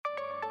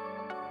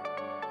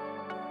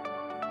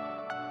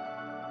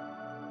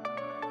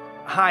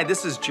Hi,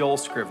 this is Joel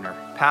Scrivener,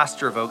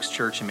 pastor of Oaks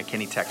Church in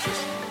McKinney,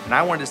 Texas, and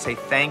I wanted to say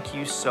thank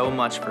you so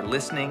much for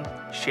listening,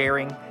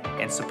 sharing,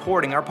 and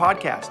supporting our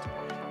podcast.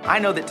 I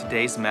know that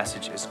today's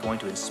message is going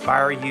to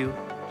inspire you,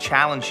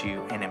 challenge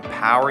you, and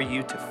empower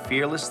you to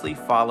fearlessly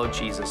follow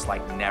Jesus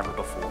like never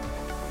before.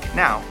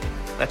 Now,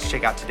 let's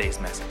check out today's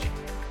message.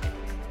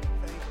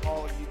 Thank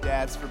all of you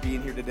dads for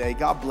being here today.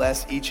 God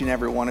bless each and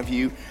every one of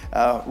you.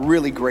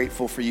 Really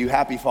grateful for you.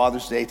 Happy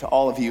Father's Day to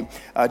all of you.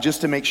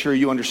 Just to make sure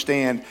you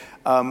understand,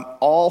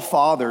 all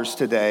fathers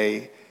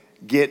today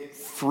get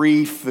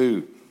free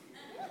food.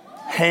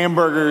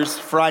 Hamburgers,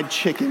 fried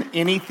chicken,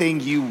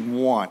 anything you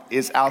want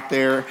is out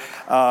there.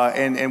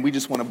 And we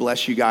just want to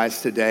bless you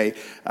guys today.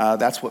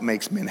 That's what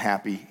makes men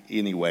happy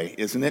anyway,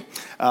 isn't it?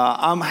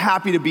 I'm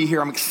happy to be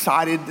here. I'm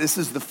excited. This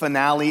is the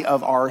finale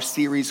of our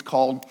series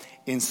called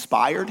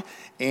Inspired.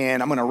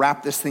 And I'm going to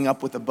wrap this thing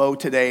up with a bow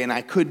today. And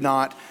I could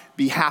not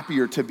be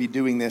happier to be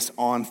doing this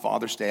on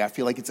Father's Day. I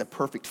feel like it's a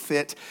perfect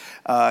fit,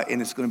 and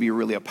it's going to be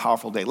really a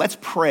powerful day. Let's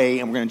pray,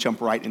 and we're going to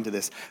jump right into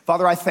this.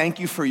 Father, I thank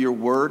you for your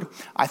word.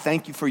 I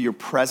thank you for your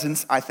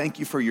presence. I thank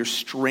you for your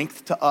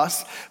strength to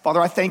us.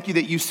 Father, I thank you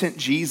that you sent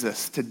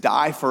Jesus to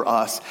die for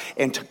us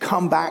and to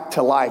come back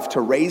to life,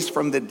 to raise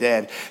from the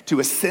dead, to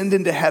ascend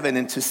into heaven,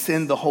 and to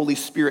send the Holy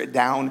Spirit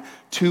down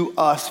to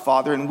us,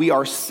 Father, and we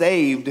are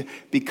saved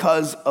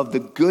because of the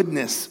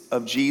goodness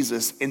of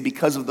Jesus and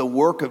because of the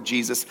work of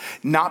Jesus,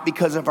 not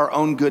because of our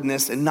own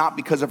goodness and not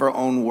because of our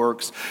own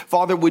works.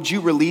 Father, would you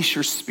release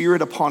your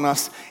Spirit upon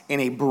us in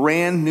a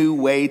brand new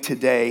way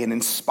today and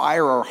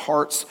inspire our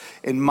hearts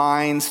and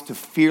minds to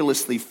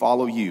fearlessly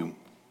follow you.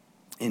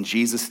 In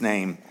Jesus'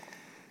 name,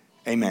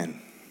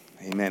 amen.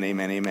 Amen,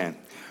 amen, amen.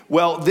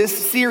 Well,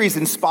 this series,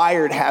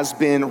 Inspired, has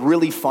been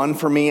really fun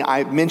for me.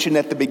 I mentioned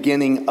at the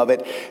beginning of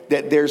it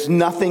that there's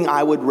nothing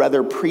I would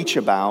rather preach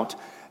about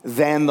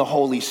than the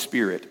Holy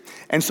Spirit.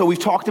 And so we've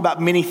talked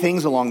about many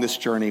things along this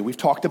journey. We've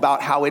talked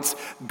about how it's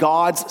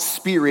God's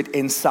Spirit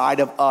inside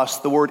of us.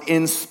 The word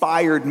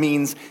inspired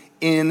means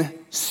in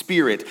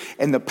spirit.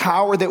 And the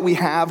power that we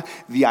have,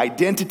 the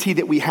identity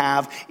that we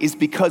have, is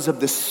because of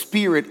the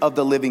Spirit of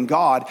the living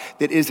God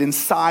that is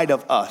inside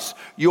of us.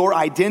 Your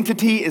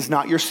identity is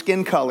not your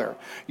skin color.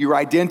 Your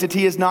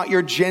identity is not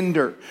your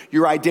gender.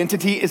 Your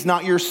identity is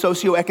not your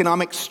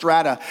socioeconomic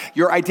strata.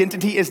 Your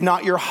identity is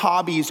not your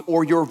hobbies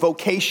or your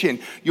vocation.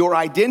 Your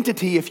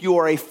identity, if you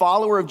are a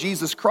follower of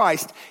Jesus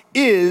Christ,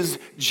 is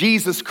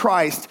Jesus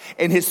Christ,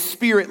 and his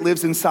Spirit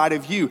lives inside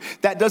of you.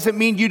 That doesn't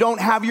mean you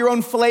don't have your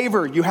own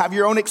flavor. You have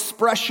your own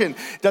expression.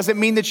 Doesn't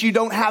mean that you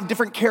don't have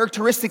different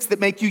characteristics that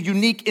make you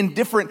unique and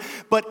different,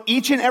 but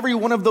each and every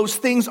one of those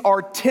things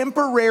are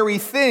temporary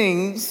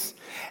things,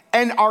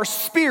 and our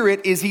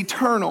spirit is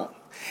eternal.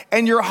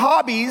 And your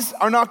hobbies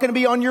are not going to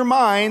be on your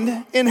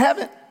mind in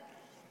heaven.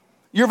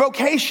 Your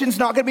vocation's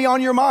not going to be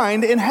on your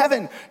mind in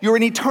heaven. You're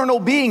an eternal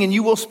being, and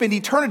you will spend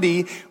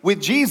eternity with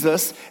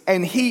Jesus,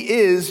 and he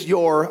is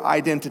your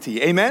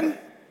identity. Amen?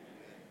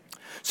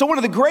 So one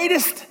of the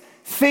greatest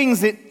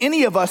things that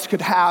any of us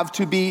could have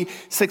to be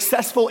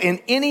successful in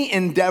any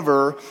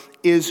endeavor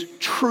is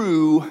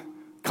true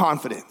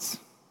confidence.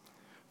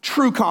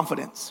 True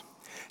confidence.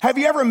 Have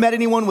you ever met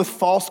anyone with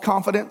false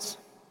confidence?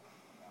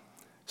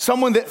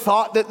 Someone that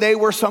thought that they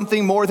were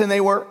something more than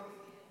they were?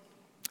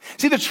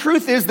 See, the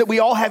truth is that we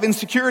all have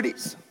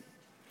insecurities.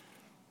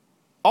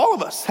 All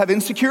of us have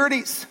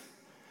insecurities.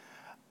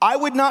 I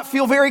would not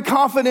feel very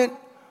confident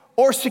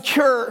or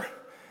secure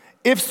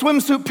if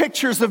swimsuit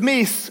pictures of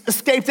me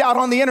escaped out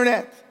on the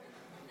internet.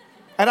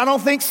 And I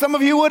don't think some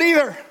of you would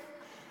either.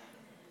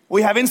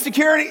 We have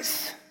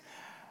insecurities.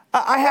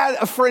 I had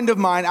a friend of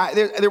mine,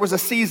 there was a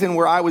season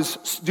where I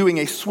was doing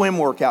a swim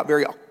workout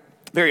very,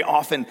 very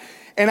often.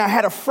 And I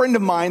had a friend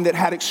of mine that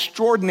had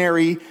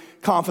extraordinary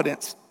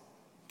confidence.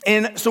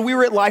 And so we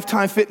were at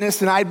Lifetime Fitness,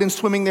 and I had been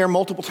swimming there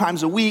multiple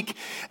times a week,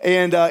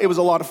 and it was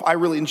a lot of, I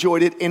really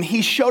enjoyed it. And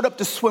he showed up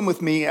to swim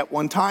with me at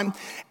one time,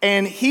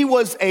 and he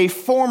was a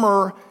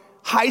former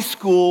high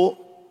school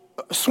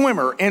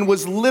swimmer and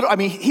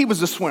he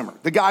was a swimmer.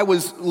 The guy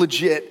was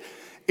legit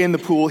in the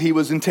pool. He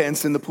was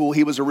intense in the pool.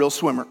 He was a real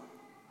swimmer.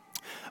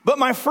 But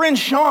my friend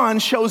Sean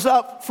shows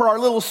up for our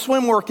little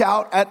swim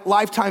workout at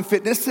Lifetime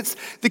Fitness.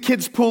 The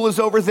kids' pool is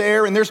over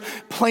there, and there's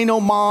Plano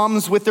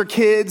moms with their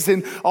kids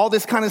and all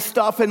this kind of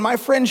stuff. And my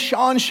friend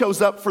Sean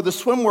shows up for the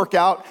swim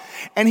workout,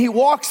 and he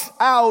walks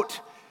out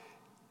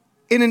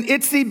in an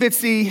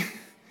itsy-bitsy,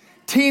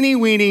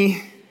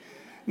 teeny-weeny,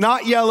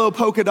 not yellow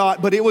polka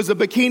dot, but it was a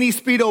bikini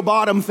Speedo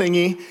bottom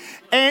thingy.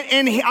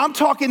 I'm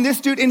talking this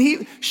dude,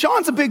 and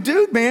Sean's a big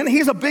dude, man.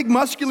 He's a big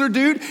muscular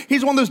dude.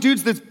 He's one of those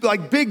dudes that's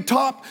like big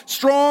top,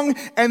 strong,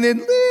 and then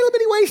little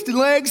bitty waist and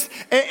legs.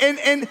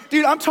 And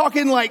dude, I'm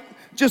talking like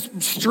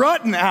just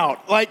strutting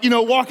out, like,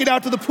 walking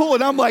out to the pool.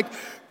 And I'm like,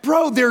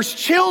 bro, there's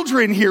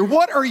children here.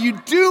 What are you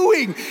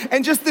doing?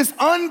 And just this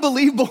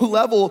unbelievable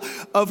level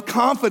of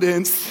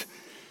confidence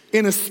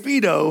in a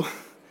Speedo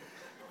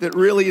that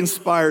really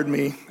inspired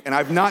me, and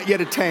I've not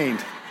yet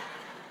attained.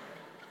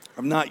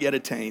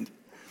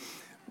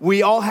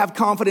 We all have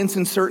confidence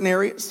in certain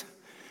areas.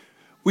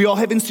 We all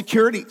have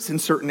insecurities in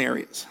certain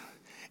areas.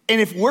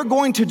 And if we're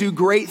going to do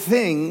great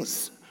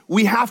things,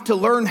 we have to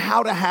learn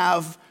how to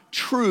have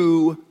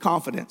true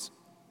confidence.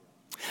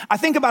 I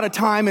think about a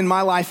time in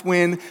my life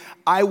when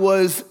I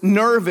was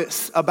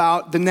nervous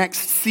about the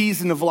next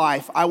season of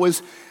life. I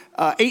was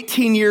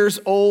 18 years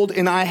old,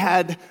 and I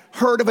had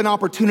heard of an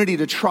opportunity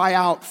to try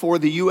out for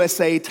the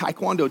USA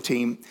Taekwondo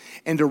team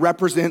and to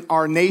represent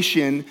our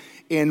nation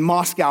in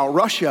Moscow,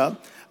 Russia,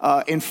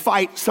 and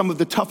fight some of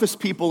the toughest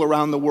people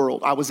around the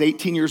world. I was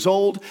 18 years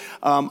old.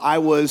 I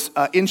was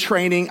in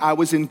training. I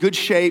was in good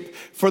shape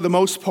for the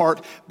most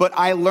part, but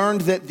I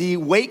learned that the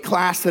weight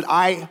class that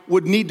I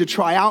would need to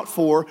try out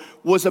for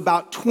was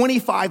about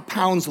 25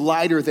 pounds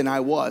lighter than I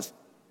was.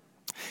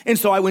 And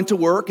so I went to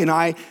work and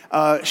I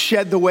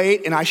shed the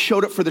weight and I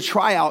showed up for the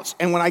tryouts.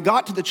 And when I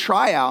got to the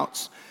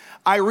tryouts,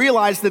 I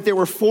realized that there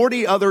were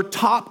 40 other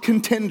top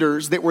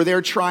contenders that were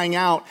there trying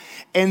out,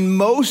 and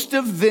most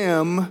of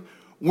them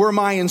were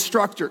my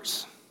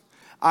instructors.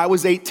 I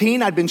was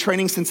 18, I'd been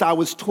training since I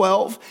was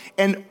 12,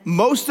 and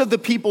most of the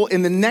people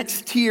in the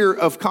next tier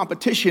of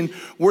competition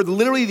were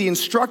literally the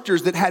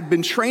instructors that had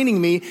been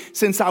training me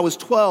since I was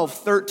 12,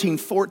 13,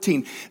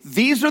 14.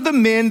 These are the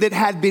men that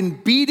had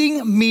been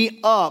beating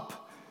me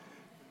up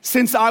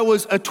since I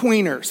was a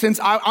tweener.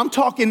 I'm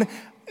talking,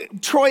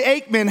 Troy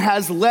Aikman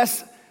has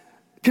less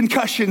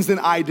concussions than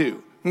I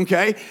do.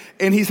 Okay,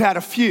 and he's had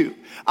a few.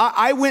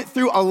 I went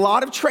through a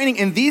lot of training,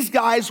 and these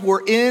guys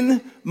were in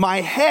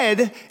my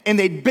head, and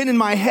they'd been in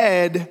my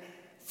head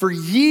for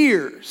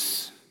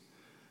years.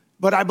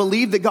 But I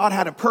believed that God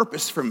had a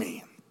purpose for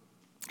me.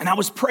 And I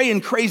was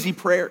praying crazy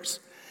prayers.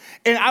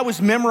 And I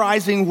was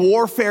memorizing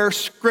warfare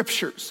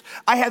scriptures.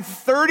 I had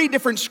 30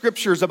 different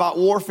scriptures about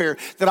warfare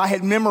that I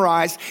had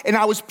memorized, and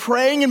I was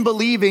praying and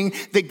believing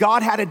that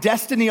God had a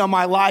destiny on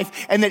my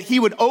life and that he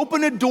would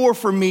open a door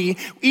for me,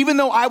 even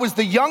though I was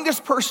the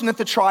youngest person at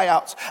the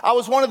tryouts. I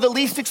was one of the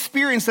least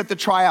experienced at the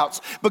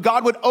tryouts, but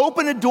God would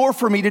open a door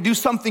for me to do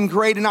something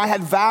great, and I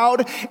had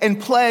vowed and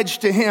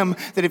pledged to him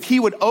that if he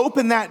would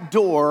open that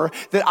door,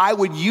 that I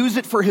would use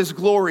it for his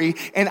glory,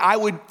 and I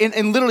would,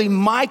 and literally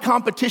my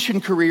competition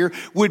career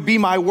would be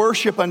my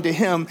worship unto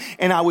him,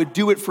 and I would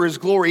do it for his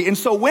glory. And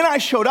so when I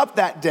showed up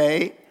that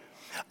day,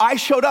 I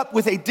showed up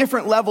with a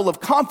different level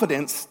of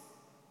confidence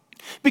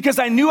because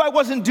I knew I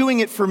wasn't doing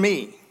it for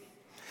me.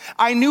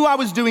 I knew I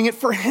was doing it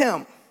for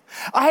him.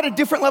 I had a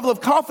different level of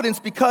confidence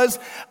because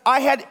I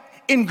had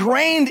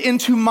ingrained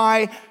into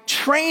my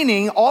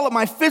training, all of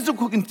my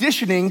physical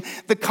conditioning,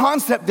 the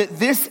concept that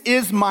this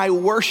is my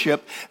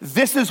worship.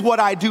 This is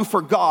what I do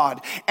for God.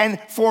 And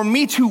for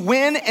me to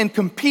win and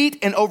compete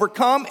and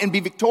overcome and be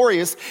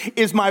victorious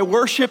is my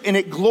worship, and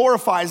it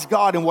glorifies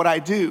God in what I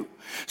do.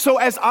 So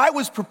as I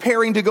was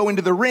preparing to go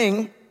into the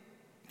ring,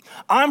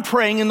 I'm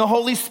praying in the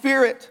Holy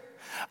Spirit.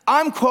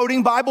 I'm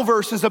quoting Bible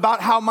verses about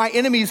how my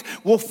enemies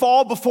will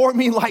fall before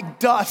me like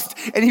dust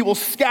and he will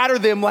scatter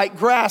them like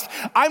grass.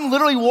 I'm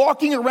literally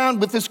walking around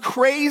with this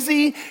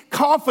crazy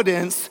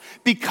confidence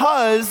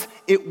because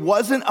it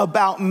wasn't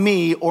about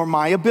me or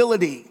my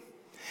ability.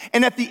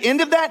 And at the end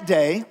of that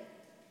day,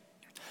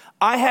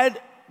 I had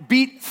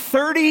beat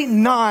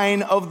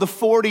 38 of the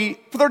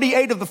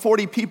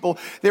 40 people.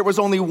 There was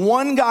only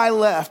one guy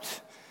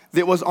left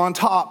that was on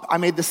top. I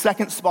made the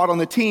second spot on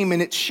the team, and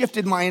it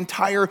shifted my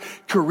entire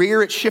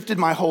career. It shifted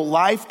my whole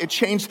life. It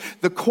changed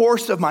the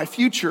course of my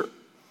future.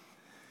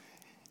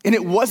 And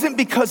it wasn't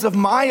because of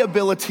my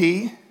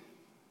ability.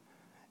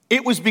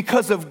 It was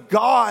because of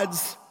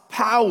God's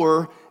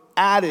power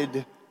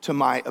added to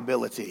my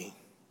ability.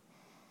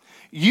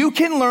 You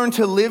can learn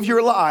to live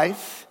your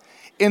life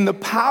in the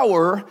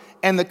power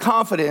and the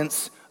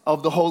confidence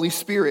of the Holy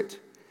Spirit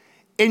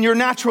in your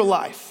natural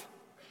life,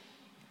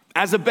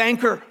 as a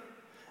banker,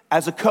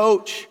 as a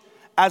coach,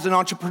 as an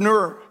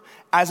entrepreneur,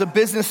 as a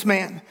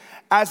businessman,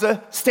 as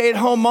a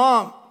stay-at-home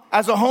mom,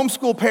 as a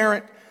homeschool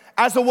parent,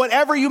 as a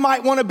whatever you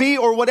might want to be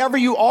or whatever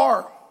you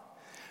are.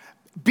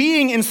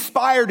 Being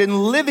inspired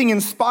and living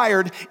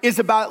inspired is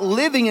about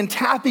living and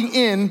tapping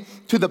in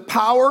to the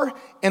power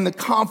and the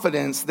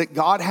confidence that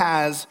God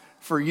has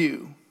for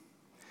you.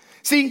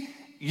 See,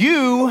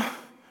 you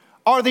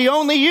are the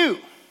only you.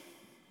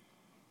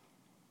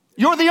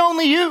 You're the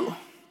only you.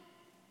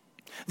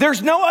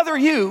 There's no other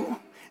you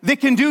that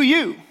can do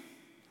you,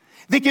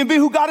 that can be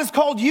who God has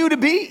called you to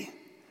be.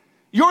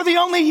 You're the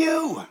only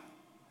you.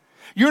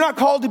 You're not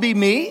called to be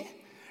me.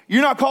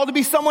 You're not called to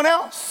be someone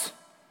else.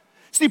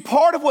 See,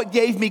 part of what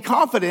gave me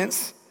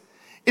confidence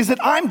is that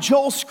I'm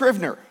Joel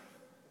Scrivener.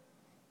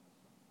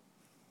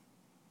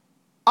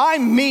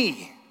 I'm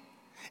me,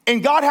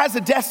 and God has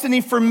a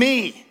destiny for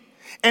me,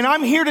 and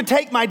I'm here to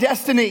take my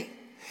destiny,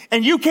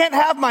 and you can't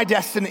have my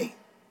destiny.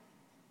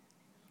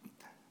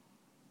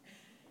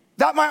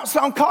 That might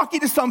sound cocky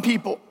to some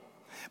people,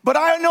 but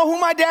I know who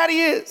my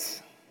daddy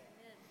is.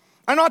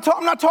 I'm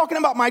not talking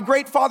about my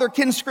great father,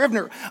 Ken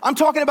Scrivener. I'm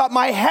talking about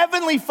my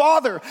heavenly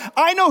Father.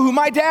 I know who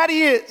my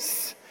daddy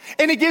is,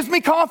 and it gives me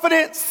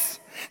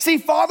confidence. See,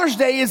 Father's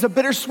Day is a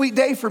bittersweet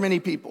day for many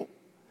people.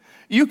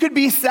 You could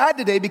be sad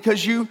today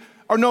because you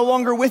are no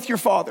longer with your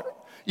father.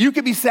 You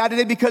could be sad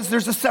today because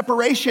there's a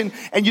separation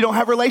and you don't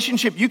have a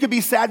relationship. You could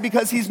be sad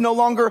because he's no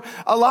longer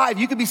alive.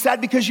 You could be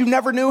sad because you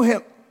never knew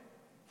him.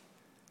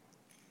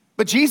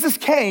 But Jesus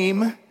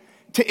came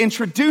to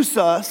introduce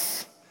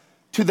us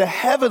to the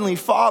Heavenly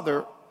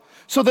Father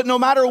so that no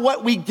matter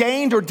what we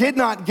gained or did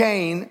not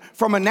gain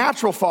from a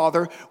natural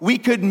father, we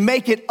could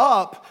make it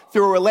up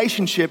through a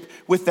relationship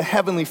with the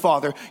Heavenly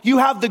Father. You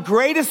have the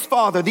greatest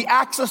Father, the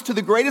access to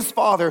the greatest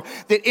Father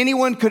that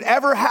anyone could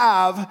ever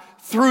have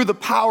through the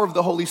power of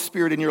the Holy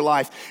Spirit in your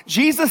life.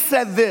 Jesus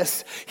said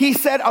this. He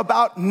said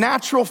about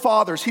natural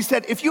fathers. He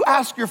said, if you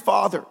ask your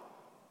father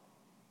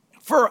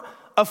for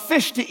a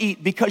fish to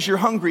eat because you're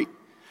hungry,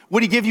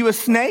 would he give you a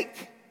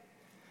snake?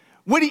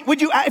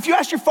 If you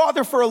ask your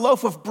father for a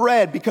loaf of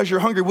bread because you're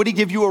hungry, would he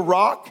give you a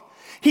rock?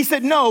 He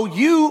said, no,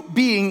 you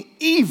being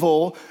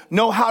evil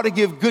know how to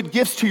give good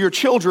gifts to your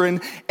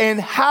children,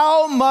 and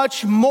how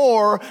much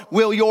more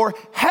will your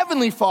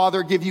Heavenly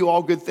Father give you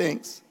all good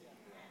things?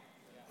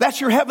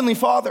 That's your Heavenly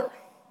Father.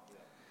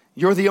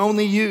 You're the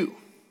only you.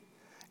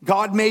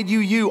 God made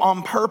you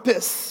on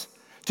purpose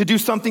to do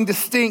something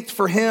distinct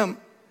for him.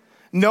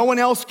 No one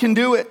else can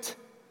do it.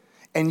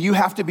 And you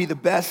have to be the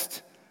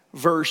best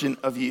version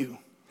of you.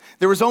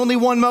 There was only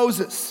one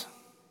Moses.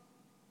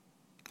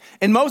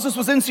 And Moses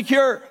was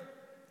insecure.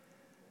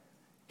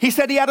 He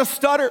said he had a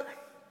stutter.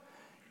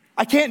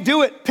 I can't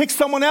do it. Pick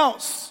someone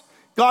else.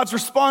 God's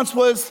response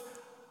was,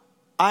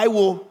 I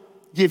will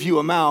give you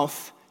a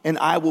mouth and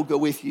I will go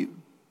with you.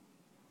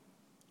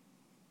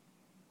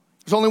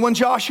 There's only one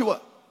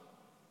Joshua.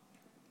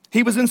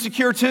 He was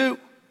insecure too.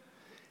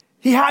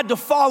 He had to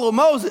follow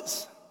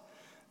Moses,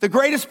 the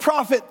greatest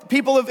prophet the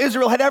people of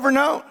Israel had ever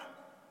known.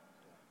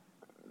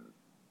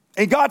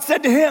 And God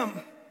said to him,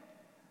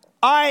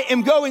 I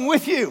am going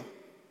with you.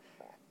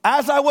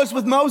 As I was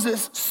with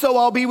Moses, so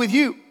I'll be with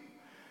you.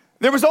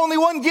 There was only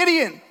one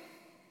Gideon.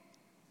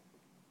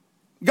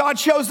 God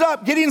shows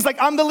up. Gideon's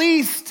like, I'm the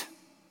least.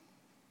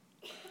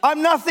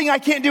 I'm nothing. I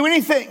can't do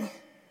anything.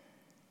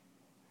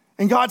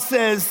 And God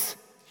says,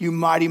 you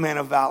mighty man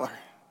of valor,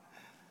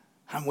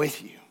 I'm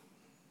with you.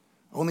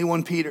 Only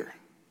one Peter.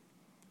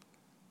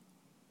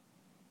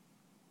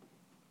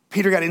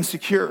 Peter got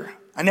insecure.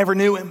 I never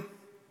knew him.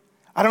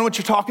 I don't know what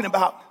you're talking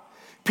about.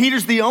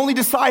 Peter's the only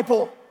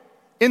disciple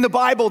in the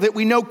Bible that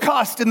we know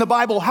cussed in the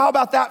Bible. How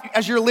about that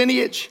as your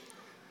lineage?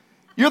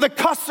 You're the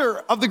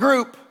cusser of the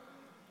group.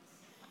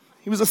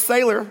 He was a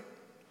sailor.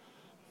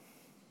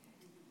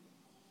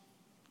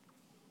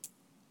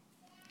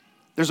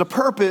 There's a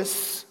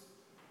purpose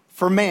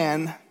for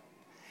man,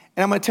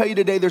 and I'm going to tell you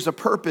today there's a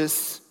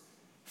purpose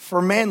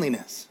for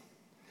manliness.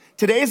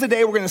 Today is the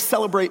day we're going to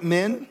celebrate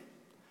men.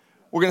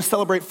 We're going to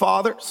celebrate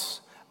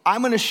fathers.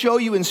 I'm going to show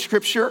you in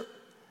Scripture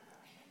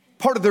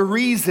part of the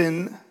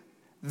reason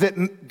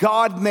that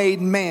God made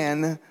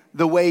man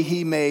the way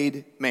he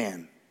made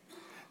man.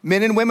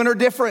 Men and women are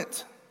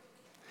different.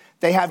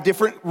 They have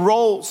different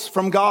roles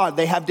from God.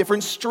 They have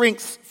different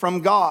strengths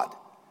from God.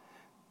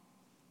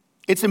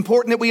 It's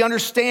important that we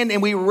understand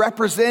and we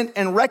represent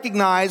and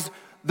recognize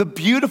the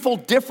beautiful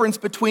difference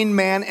between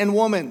man and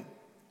woman.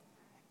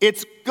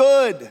 It's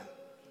good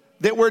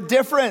that we're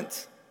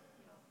different.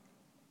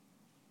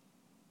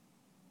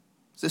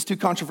 Is this too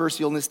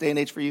controversial in this day and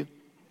age for you?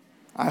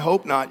 I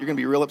hope not. You're going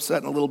to be real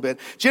upset in a little bit.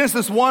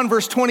 Genesis 1,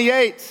 verse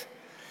 28.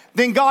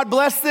 Then God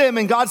blessed them,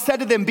 and God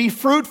said to them, be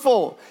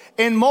fruitful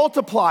and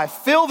multiply,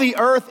 fill the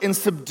earth and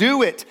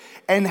subdue it,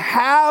 and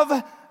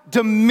have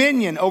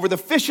dominion over the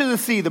fish of the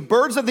sea, the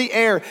birds of the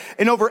air,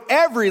 and over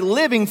every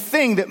living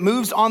thing that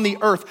moves on the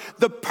earth.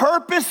 The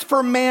purpose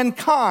for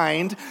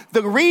mankind,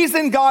 the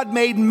reason God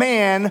made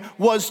man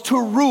was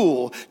to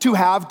rule, to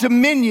have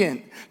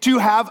dominion, to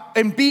have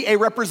and be a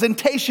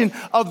representation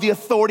of the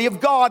authority of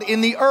God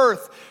in the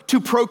earth, to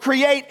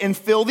procreate and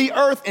fill the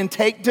earth and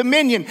take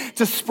dominion,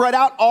 to spread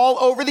out all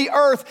over the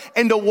earth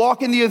and to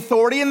walk in the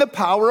authority and the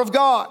power of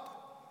God.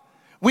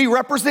 We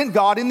represent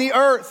God in the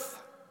earth.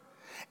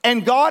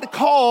 And God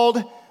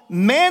called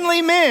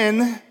manly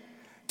men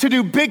to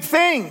do big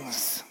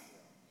things.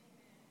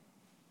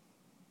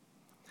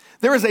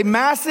 There is a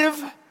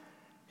massive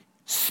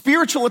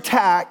spiritual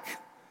attack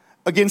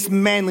against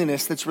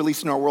manliness that's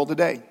released in our world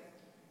today.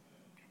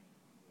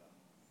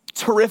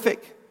 It's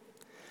horrific.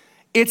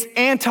 It's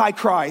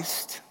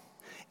anti-Christ.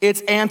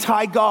 It's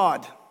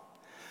anti-God.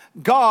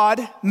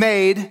 God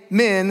made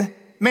men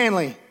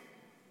manly.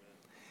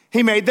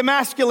 He made them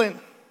masculine.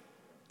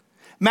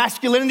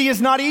 Masculinity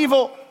is not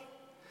evil.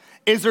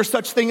 Is there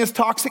such thing as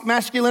toxic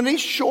masculinity?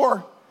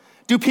 Sure.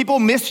 Do people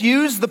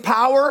misuse the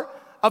power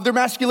of their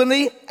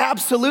masculinity?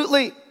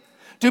 Absolutely.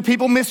 Do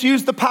people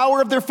misuse the power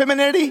of their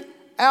femininity?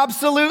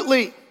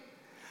 Absolutely.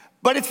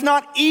 But it's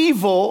not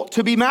evil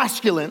to be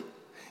masculine.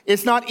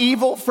 It's not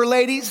evil for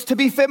ladies to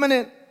be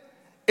feminine.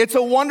 It's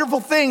a wonderful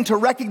thing to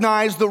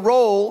recognize the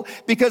role,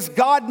 because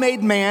God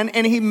made man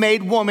and he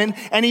made woman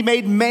and he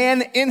made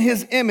man in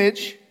his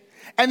image,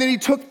 and then he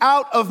took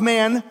out of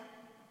man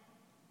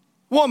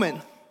woman,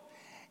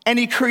 and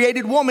he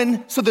created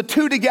woman, so the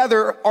two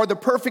together are the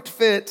perfect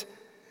fit,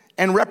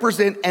 and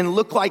represent and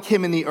look like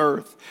him in the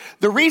earth.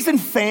 The reason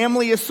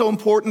family is so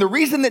important, the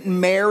reason that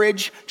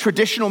marriage,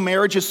 traditional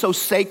marriage, is so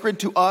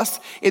sacred to us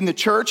in the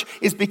church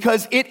is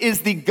because it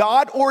is the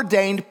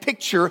God-ordained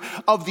picture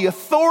of the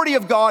authority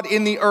of God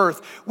in the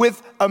earth,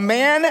 with a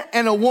man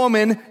and a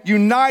woman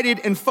united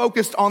and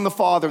focused on the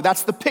Father.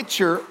 That's the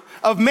picture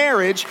of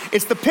marriage.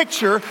 It's the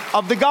picture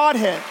of the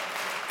Godhead.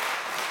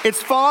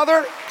 It's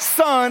Father,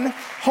 Son,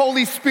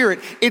 Holy Spirit.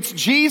 It's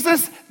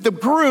Jesus, the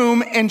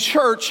groom, and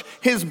church,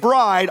 his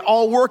bride,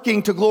 all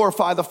working to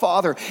glorify the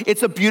Father.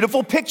 It's a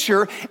beautiful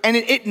picture, and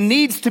it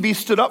needs to be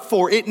stood up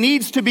for. It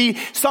needs to be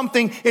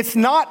something. It's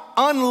not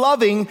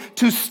unloving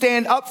to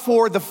stand up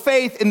for the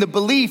faith and the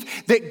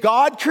belief that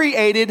God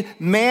created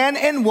man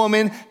and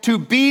woman to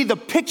be the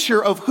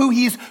picture of who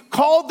he's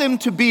called them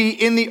to be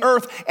in the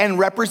earth and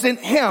represent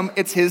him.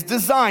 It's his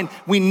design.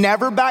 We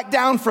never back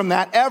down from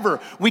that, ever.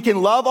 We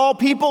can love all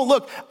people.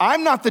 Look,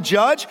 I'm not the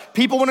judge.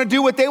 People want to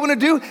do what they want to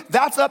do.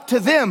 That's up to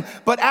them.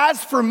 But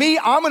as for me,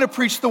 I'm going to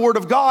preach the word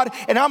of God,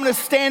 and I'm going to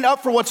stand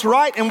up for what's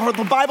right and what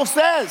the Bible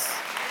says.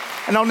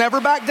 And I'll never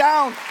back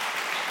down.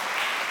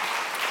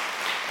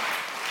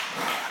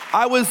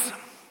 I was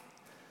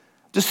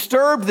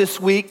disturbed this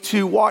week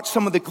to watch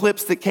some of the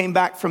clips that came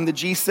back from the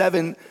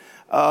G7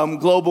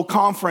 global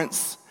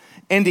conference,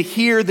 and to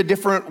hear the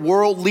different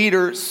world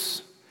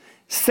leaders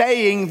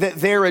saying that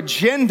their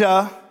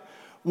agenda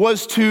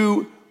was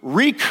to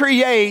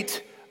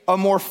recreate a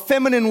more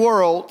feminine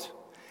world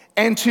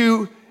and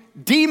to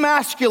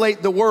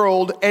demasculate the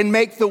world and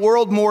make the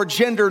world more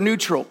gender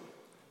neutral.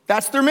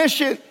 That's their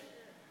mission.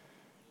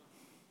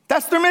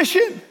 That's their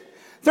mission.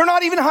 They're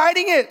not even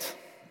hiding it.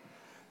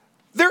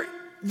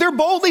 They're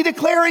boldly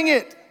declaring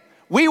it.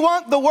 We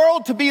want the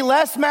world to be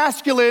less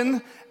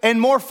masculine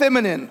and more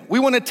feminine. We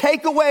want to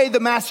take away the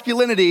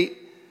masculinity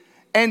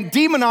and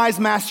demonize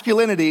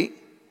masculinity.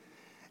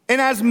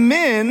 And as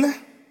men,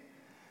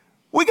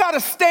 we got to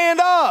stand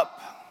up.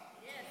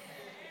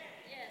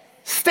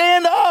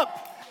 Stand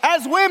up.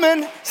 As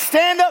women,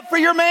 stand up for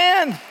your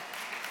man.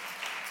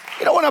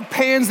 You don't want a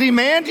pansy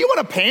man. Do you want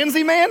a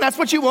pansy man? That's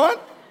what you want?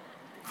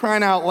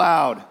 Crying out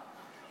loud.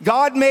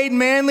 God made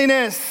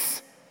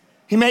manliness.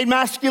 He made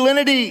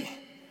masculinity.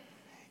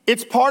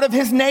 It's part of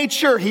his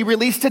nature. He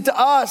released it to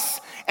us,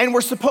 and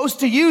we're supposed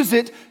to use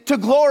it to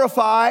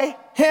glorify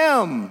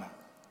him.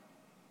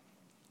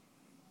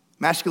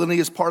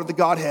 Masculinity is part of the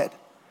Godhead.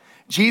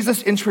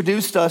 Jesus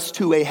introduced us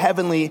to a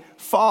heavenly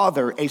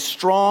Father, a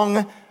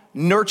strong,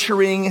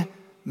 nurturing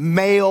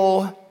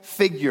male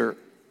figure.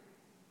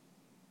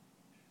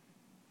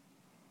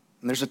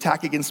 And there's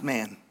attack against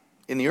man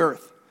in the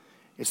earth.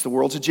 It's the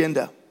world's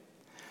agenda.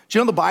 Do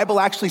you know the Bible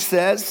actually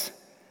says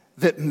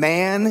that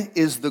man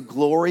is the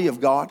glory of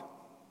God?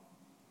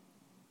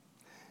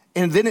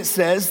 And then it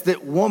says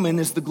that woman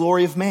is the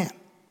glory of man.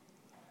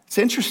 It's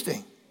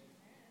interesting.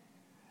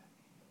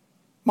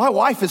 My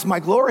wife is my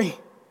glory.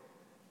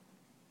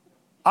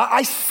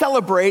 I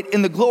celebrate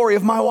in the glory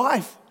of my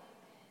wife.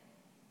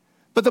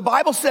 But the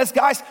Bible says,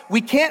 guys,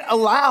 we can't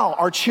allow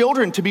our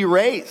children to be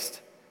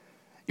raised.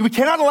 We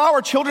cannot allow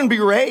our children to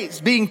be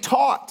raised, being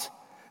taught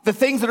the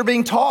things that are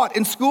being taught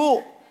in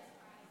school.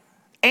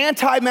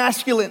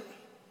 Anti-masculine,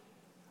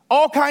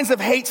 all kinds of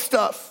hate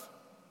stuff.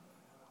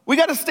 We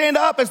got to stand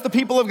up as the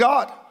people of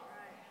God.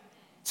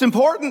 It's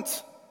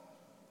important.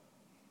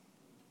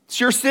 It's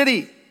your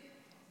city.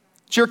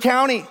 It's your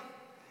county.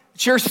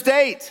 It's your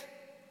state.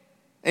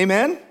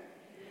 Amen?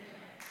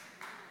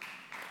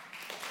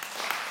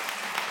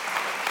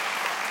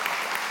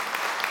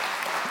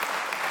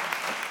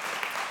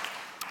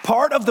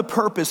 Part of the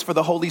purpose for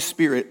the Holy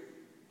Spirit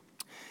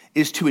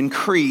is to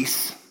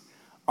increase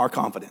our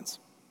confidence.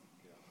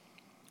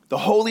 The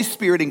Holy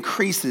Spirit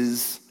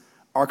increases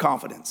our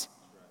confidence.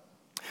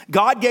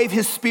 God gave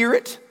his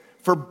Spirit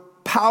for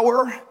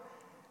power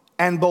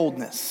and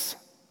boldness.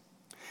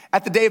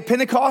 At the day of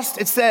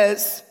Pentecost, it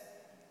says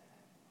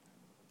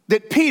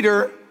that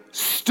Peter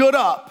stood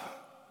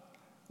up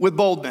with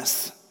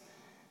boldness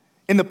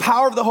in the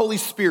power of the Holy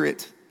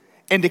Spirit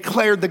and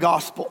declared the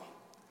gospel.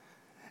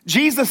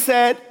 Jesus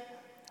said,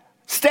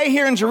 "Stay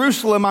here in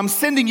Jerusalem. I'm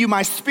sending you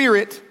my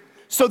Spirit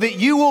so that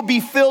you will be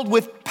filled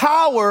with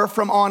power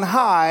from on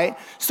high,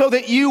 so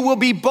that you will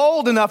be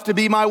bold enough to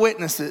be my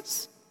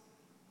witnesses."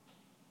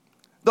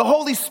 The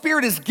Holy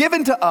Spirit is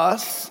given to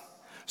us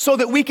so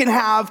that we can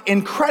have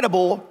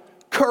incredible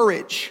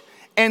courage.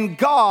 And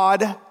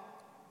God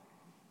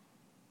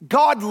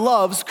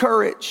loves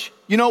courage.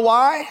 You know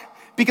why?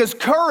 Because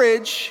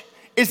courage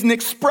is an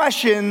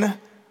expression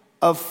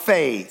of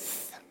faith.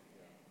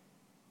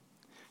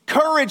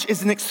 Courage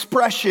is an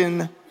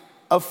expression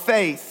of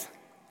faith.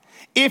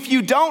 If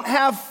you don't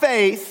have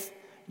faith,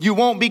 you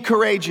won't be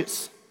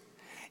courageous.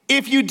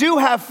 If you do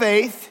have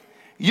faith,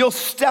 you'll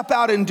step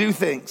out and do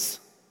things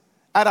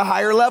at a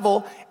higher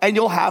level, and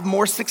you'll have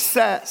more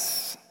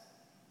success.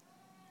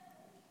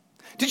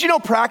 Did you know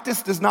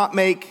practice does not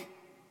make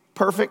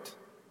perfect?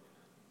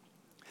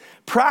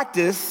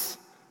 Practice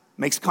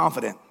makes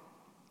confident.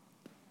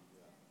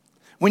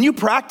 When you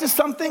practice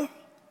something,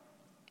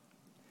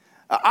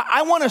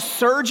 I want a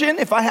surgeon,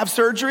 if I have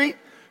surgery,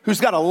 who's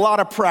got a lot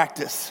of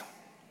practice.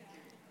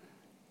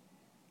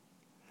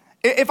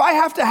 If I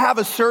have to have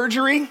a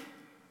surgery,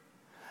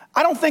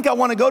 I don't think I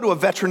want to go to a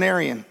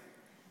veterinarian.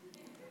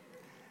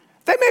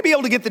 They may be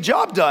able to get the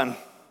job done,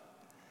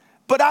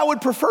 but I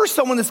would prefer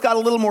someone that's got a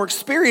little more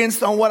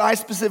experience on what I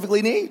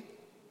specifically need.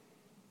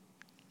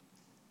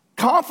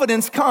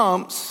 Confidence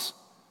comes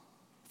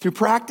through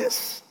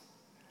practice.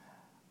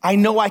 I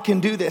know I can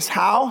do this.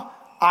 How?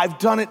 I've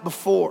done it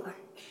before.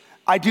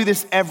 I do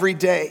this every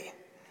day.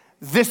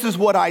 This is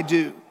what I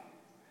do.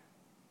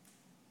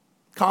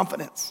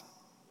 Confidence.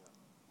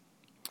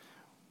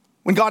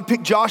 When God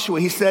picked Joshua,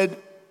 he said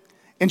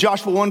in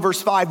Joshua 1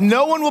 verse 5,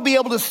 no one will be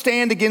able to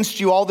stand against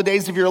you all the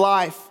days of your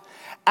life.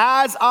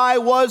 As I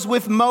was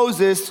with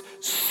Moses,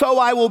 so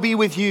I will be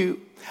with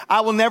you.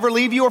 I will never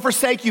leave you or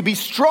forsake you. Be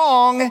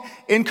strong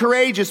and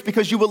courageous,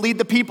 because you will lead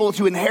the people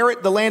to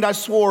inherit the land I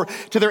swore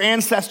to their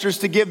ancestors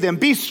to give them.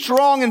 Be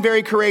strong and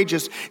very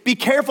courageous. Be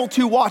careful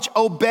to watch.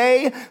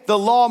 Obey the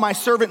law my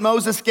servant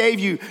Moses gave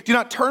you. Do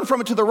not turn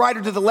from it to the right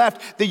or to the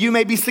left, that you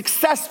may be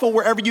successful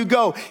wherever you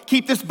go.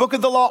 Keep this book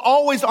of the law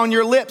always on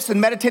your lips and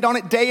meditate on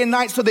it day and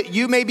night, so that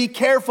you may be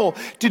careful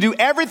to do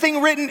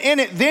everything written in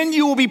it. Then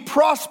you will be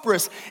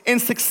prosperous and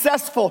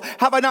successful.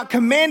 Have I not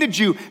commanded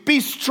you? Be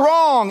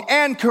strong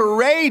and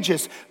courageous.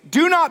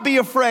 Do not be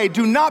afraid.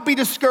 Do not be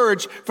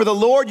discouraged, for the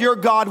Lord your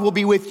God will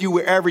be with you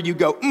wherever you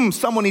go.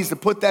 Someone needs to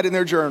put that in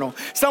their journal.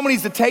 Someone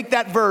needs to take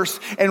that verse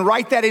and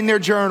write that in their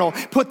journal.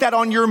 Put that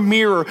on your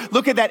mirror.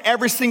 Look at that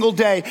every single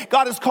day.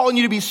 God is calling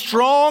you to be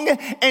strong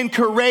and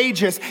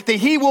courageous, that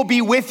he will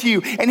be with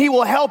you and he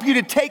will help you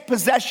to take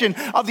possession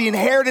of the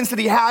inheritance that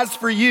he has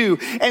for you.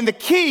 And the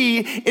key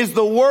is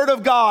the word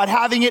of God,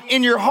 having it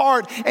in your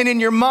heart and in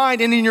your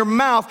mind and in your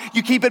mouth.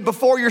 You keep it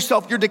before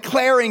yourself. You're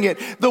declaring it.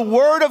 The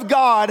word of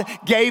God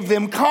gave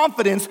them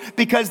confidence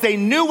because they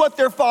knew what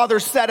their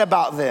father said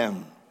about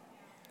them.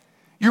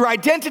 Your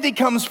identity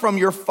comes from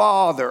your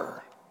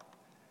father.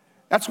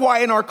 That's why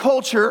in our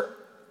culture,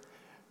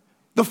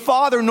 the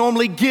father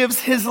normally gives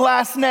his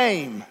last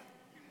name.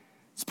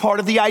 It's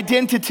part of the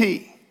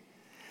identity.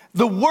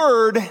 The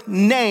word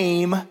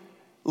name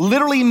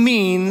literally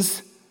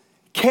means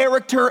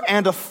character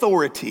and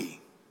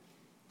authority.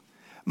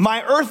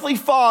 My earthly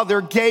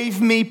father gave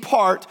me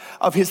part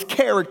of his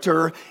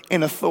character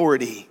and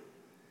authority.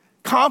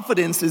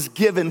 Confidence is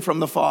given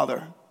from the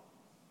Father.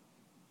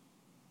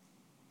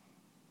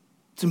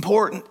 It's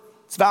important.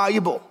 It's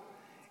valuable.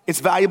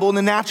 It's valuable in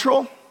the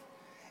natural.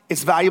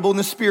 It's valuable in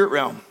the spirit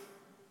realm.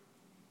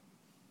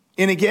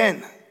 And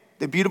again,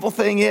 the beautiful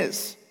thing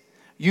is,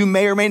 you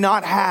may or may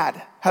not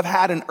have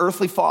had an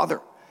earthly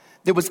father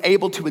that was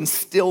able to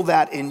instill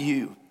that in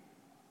you.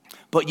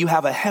 But you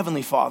have a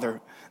heavenly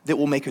Father that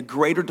will make a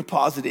greater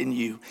deposit in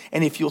you.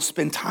 And if you'll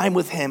spend time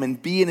with him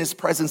and be in his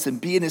presence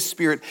and be in his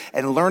spirit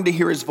and learn to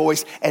hear his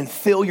voice and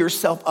fill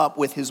yourself up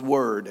with his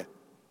word,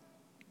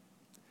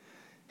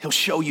 he'll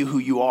show you who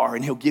you are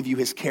and he'll give you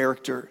his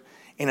character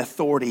and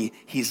authority.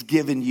 He's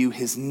given you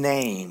his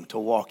name to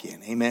walk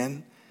in.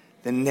 Amen?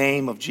 The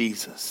name of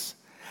Jesus.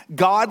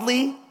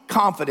 Godly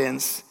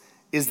confidence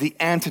is the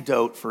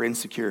antidote for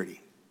insecurity.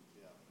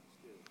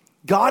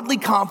 Godly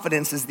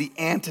confidence is the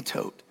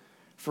antidote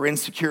for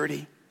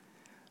insecurity.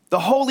 The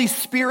Holy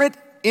Spirit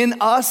in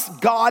us,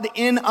 God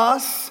in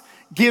us,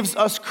 gives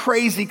us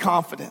crazy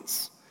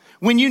confidence.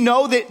 When you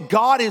know that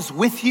God is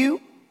with you,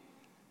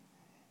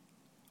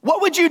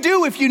 what would you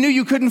do if you knew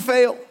you couldn't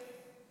fail?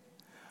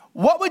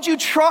 What would you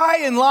try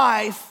in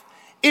life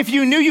if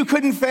you knew you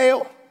couldn't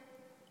fail?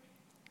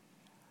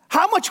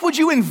 How much would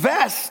you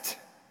invest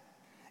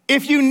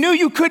if you knew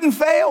you couldn't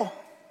fail?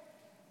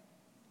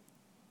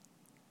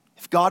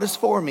 If God is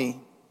for me,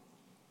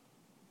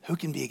 who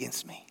can be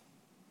against me?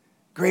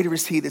 Greater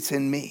is he that's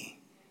in me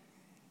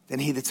than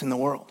he that's in the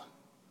world.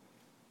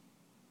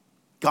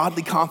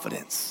 Godly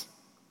confidence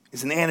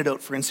is an antidote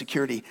for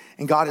insecurity.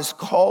 And God has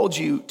called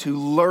you to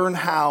learn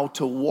how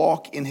to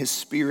walk in his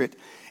spirit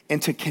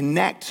and to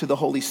connect to the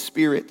Holy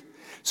Spirit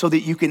so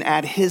that you can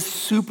add his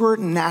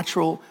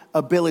supernatural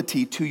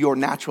ability to your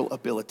natural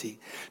ability.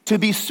 To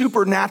be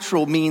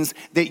supernatural means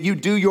that you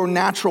do your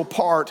natural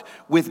part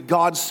with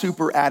God's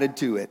super added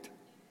to it.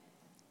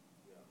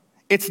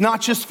 It's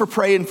not just for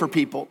praying for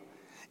people.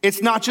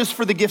 It's not just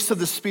for the gifts of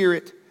the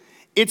Spirit.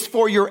 It's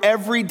for your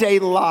everyday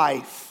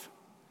life.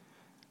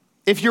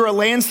 If you're a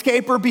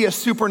landscaper, be a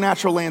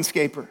supernatural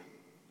landscaper.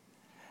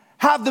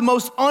 Have the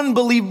most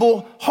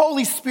unbelievable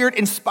Holy Spirit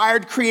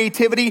inspired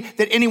creativity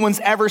that anyone's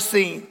ever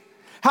seen.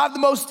 Have the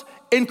most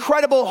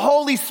incredible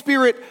Holy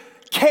Spirit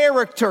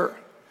character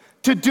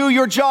to do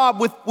your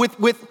job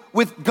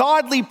with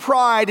godly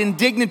pride and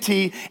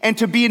dignity, and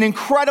to be an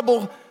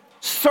incredible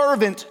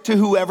servant to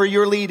whoever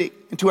you're leading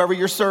and to whoever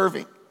you're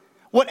serving.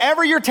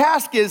 Whatever your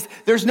task is,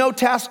 there's no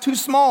task too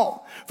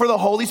small for the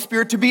Holy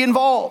Spirit to be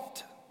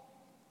involved.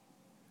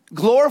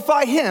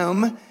 Glorify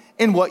him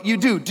in what you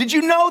do. Did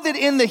you know that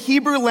in the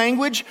Hebrew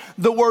language,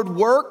 the word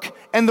work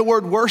and the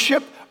word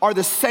worship are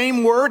the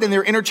same word and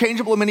they're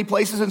interchangeable in many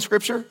places in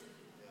Scripture?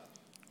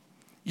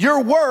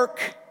 Your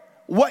work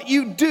what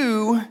you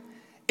do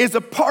is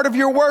a part of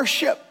your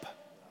worship.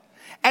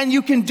 And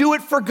you can do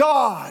it for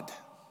God.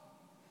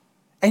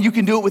 And you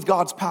can do it with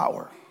God's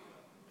power.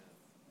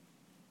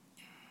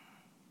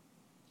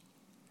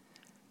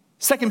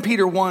 2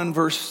 Peter 1,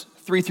 verse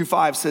 3 through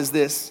 5 says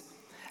this: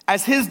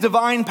 as his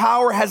divine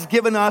power has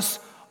given us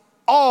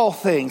all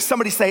things,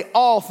 somebody say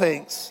all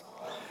things,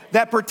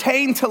 that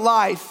pertain to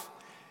life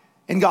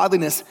and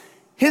godliness.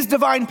 His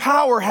divine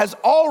power has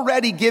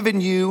already given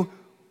you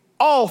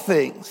all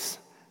things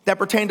that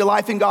pertain to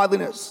life and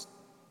godliness,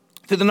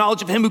 through the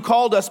knowledge of him who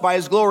called us by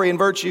his glory and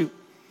virtue,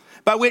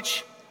 by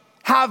which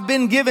have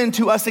been given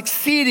to us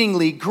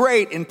exceedingly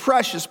great and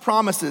precious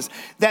promises,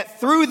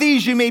 that through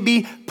these you may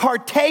be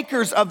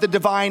partakers of the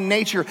divine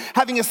nature,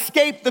 having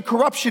escaped the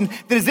corruption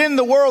that is in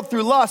the world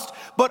through lust,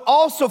 but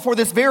also for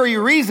this very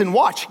reason,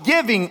 watch,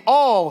 giving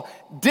all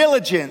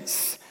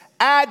diligence,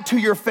 add to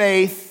your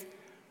faith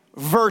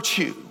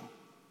virtue.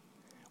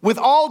 With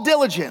all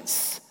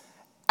diligence,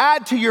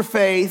 add to your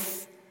faith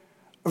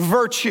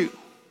virtue.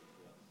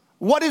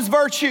 What is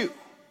virtue?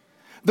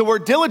 The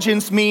word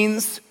diligence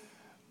means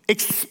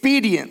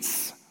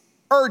expedience,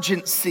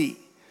 urgency,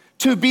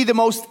 to be the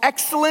most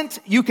excellent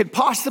you could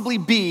possibly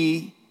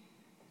be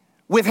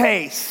with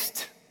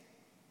haste.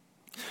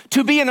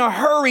 To be in a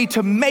hurry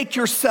to make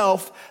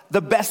yourself the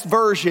best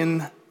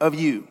version of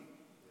you.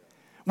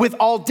 With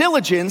all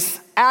diligence,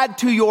 add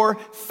to your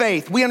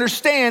faith. We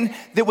understand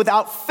that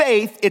without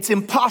faith, it's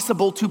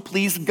impossible to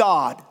please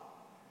God.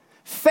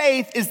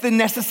 Faith is the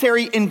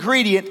necessary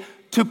ingredient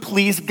to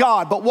please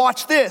God. But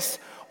watch this.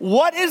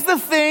 What is the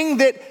thing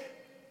that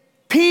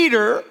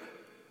Peter,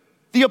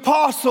 the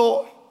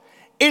apostle,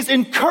 is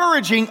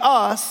encouraging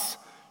us?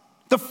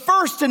 The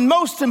first and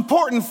most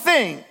important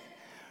thing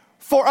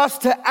for us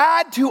to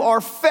add to our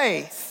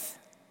faith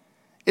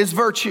is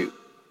virtue.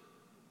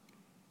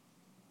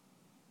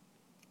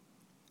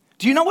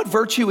 Do you know what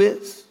virtue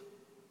is?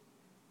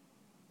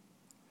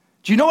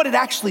 Do you know what it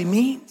actually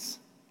means?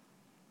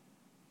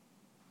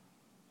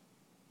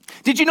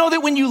 Did you know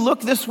that when you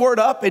look this word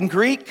up in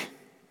Greek,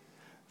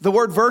 the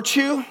word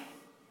virtue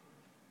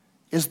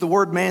is the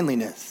word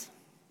manliness?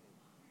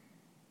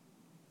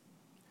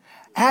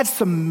 Add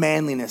some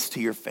manliness to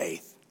your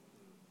faith.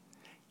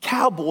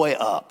 Cowboy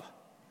up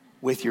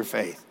with your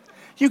faith.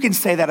 You can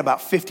say that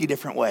about 50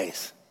 different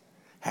ways,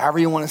 however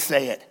you want to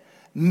say it.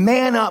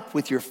 Man up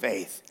with your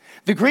faith.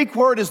 The Greek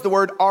word is the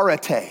word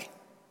arete.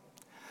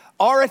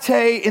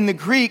 Arete in the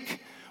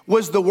Greek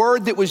was the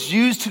word that was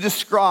used to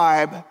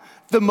describe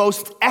the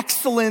most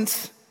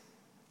excellent,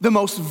 the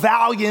most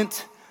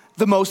valiant,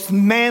 the most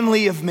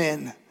manly of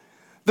men,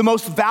 the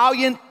most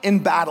valiant in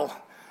battle,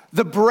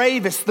 the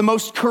bravest, the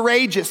most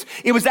courageous.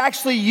 It was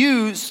actually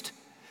used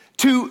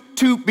to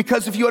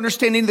because if you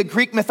understand in the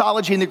Greek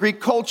mythology and the Greek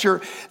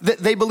culture, that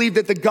they believed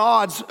that the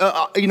gods,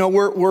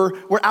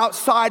 were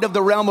outside of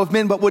the realm of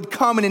men, but would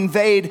come and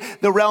invade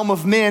the realm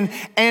of men.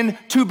 And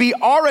to be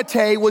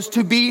arete was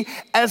to be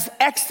as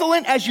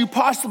excellent as you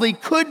possibly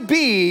could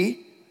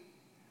be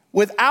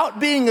without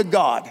being a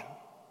god.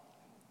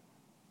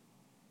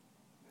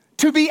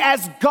 To be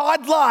as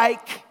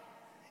godlike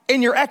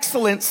in your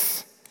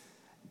excellence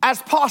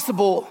as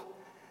possible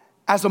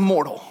as a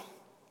mortal.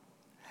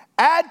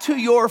 Add to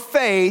your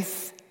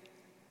faith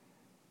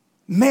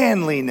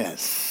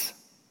manliness.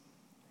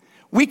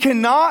 We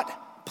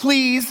cannot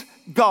please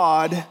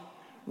God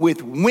with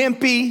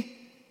wimpy,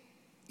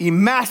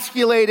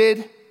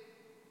 emasculated,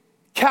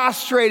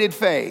 castrated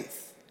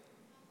faith.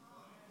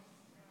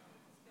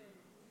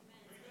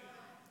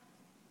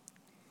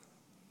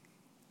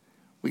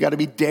 We got to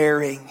be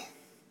daring.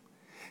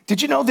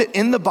 Did you know that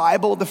in the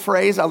Bible, the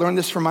phrase, I learned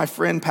this from my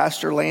friend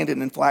Pastor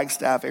Landon in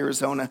Flagstaff,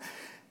 Arizona.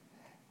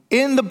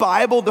 In the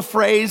Bible, the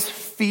phrase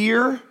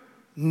fear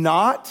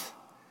not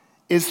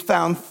is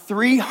found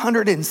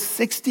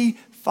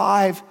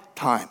 365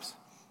 times.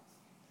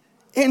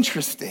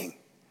 Interesting.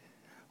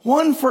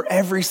 One for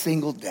every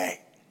single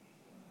day.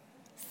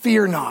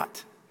 Fear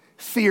not,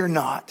 fear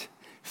not,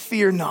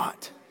 fear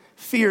not,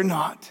 fear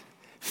not,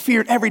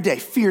 fear every day,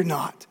 fear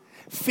not,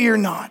 fear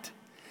not.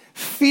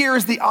 Fear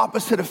is the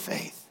opposite of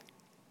faith.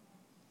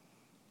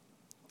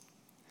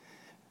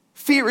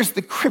 Fear is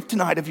the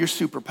kryptonite of your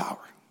superpower.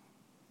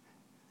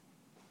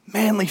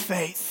 Manly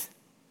faith,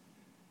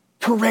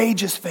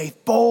 courageous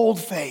faith, bold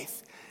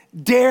faith,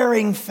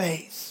 daring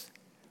faith.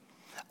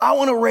 I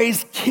want to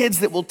raise kids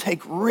that will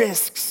take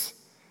risks.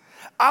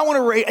 I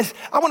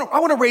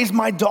want to raise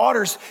my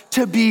daughters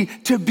to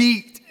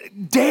be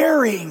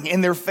daring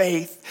in their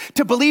faith,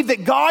 to believe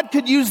that God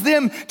could use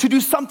them to do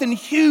something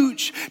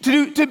huge,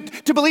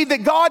 to believe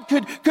that God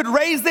could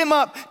raise them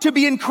up to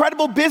be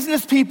incredible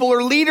business people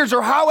or leaders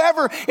or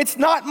however. It's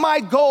not my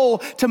goal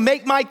to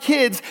make my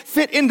kids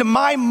fit into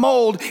my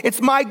mold.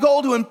 It's my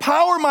goal to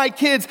empower my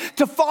kids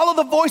to follow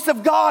the voice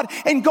of God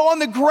and go on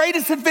the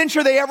greatest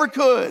adventure they ever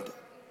could.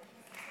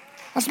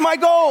 That's my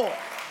goal.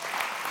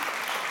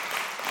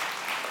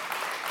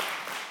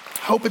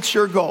 Hope it's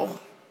your goal.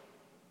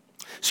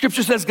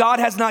 Scripture says God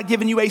has not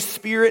given you a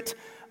spirit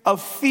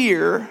of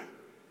fear.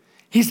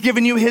 He's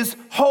given you his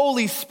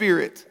Holy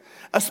Spirit.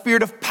 a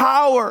spirit of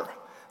power,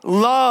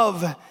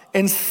 love,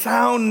 and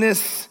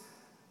soundness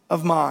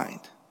of mind.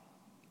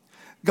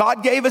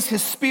 God gave us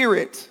his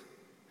Spirit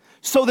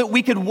so that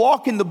we could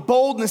walk in the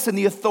boldness and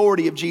the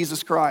authority of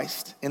Jesus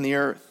Christ in the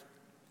earth,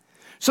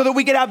 so that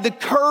we could have the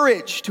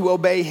courage to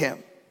obey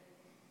him.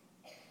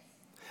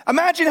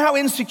 Imagine how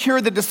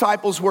insecure the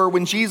disciples were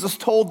when Jesus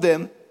told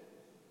them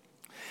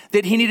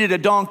that he needed a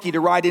donkey to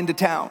ride into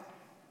town.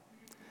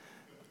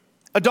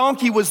 A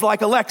donkey was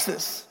like a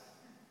Lexus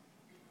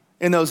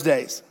in those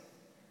days.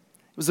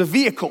 It was a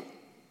vehicle.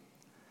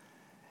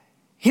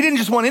 He didn't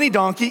just want any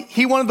donkey.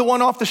 He wanted the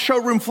one off the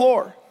showroom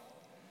floor.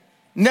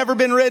 Never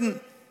been ridden.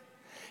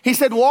 He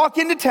said, walk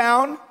into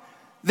town.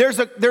 There's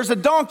a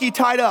donkey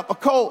tied up, a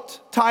colt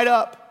tied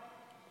up.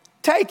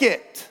 Take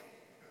it.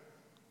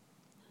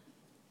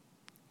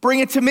 Bring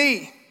it to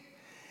me.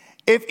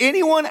 If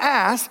anyone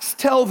asks,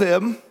 tell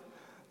them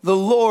the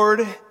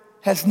Lord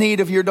has need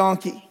of your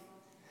donkey.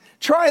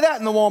 Try that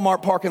in the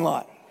Walmart parking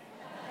lot.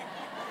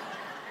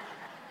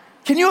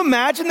 Can you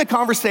imagine the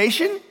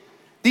conversation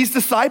these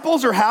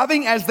disciples are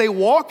having as they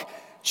walk?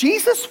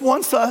 Jesus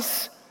wants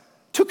us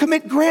to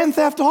commit grand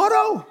theft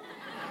auto.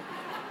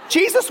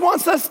 Jesus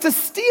wants us to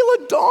steal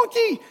a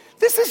donkey.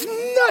 This is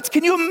nuts.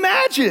 Can you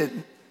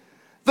imagine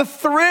the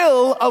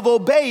thrill of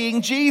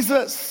obeying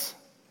Jesus?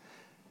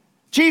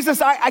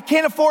 Jesus, I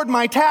can't afford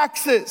my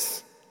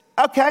taxes.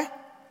 Okay.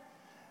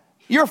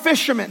 You're a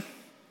fisherman.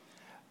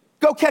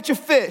 Go catch a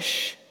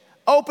fish.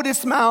 Open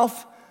its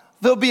mouth.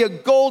 There'll be a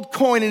gold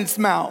coin in its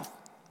mouth.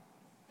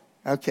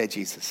 Okay,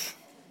 Jesus.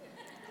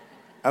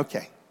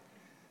 Okay.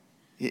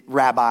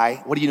 Rabbi,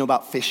 what do you know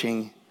about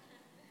fishing?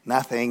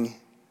 Nothing.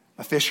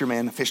 A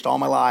fisherman. I fished all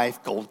my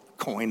life. Gold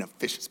coin in a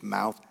fish's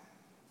mouth.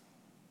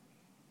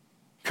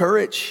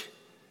 Courage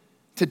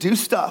to do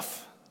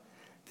stuff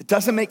that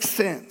doesn't make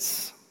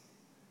sense.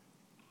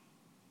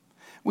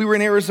 We were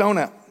in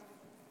Arizona,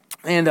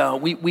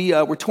 and we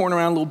were touring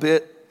around a little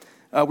bit.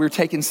 We were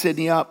taking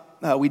Sydney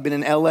up. We'd been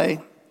in LA,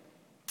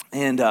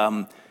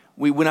 and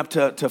we went up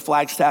to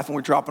Flagstaff, and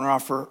we're dropping her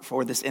off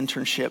for this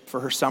internship for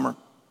her summer.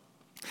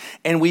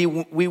 And we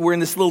were in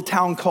this little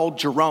town called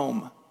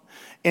Jerome.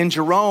 And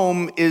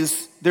Jerome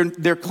is,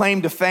 their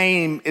claim to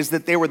fame is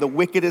that they were the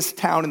wickedest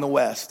town in the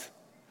West.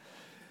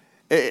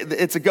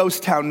 It's a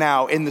ghost town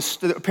now. And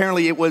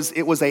apparently it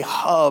was a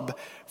hub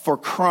for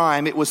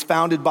crime. It was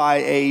founded by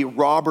a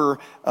robber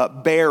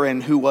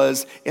baron who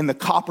was in the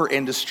copper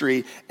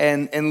industry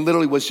and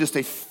literally was just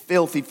a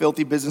filthy,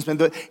 filthy businessman.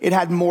 It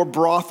had more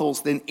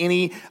brothels than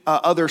any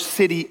other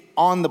city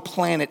on the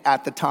planet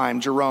at the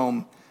time,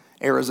 Jerome,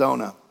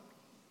 Arizona.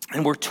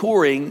 And we're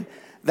touring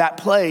that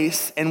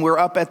place, and we're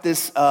up at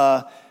this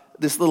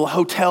little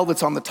hotel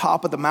that's on the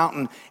top of the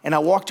mountain. And I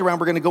walked around,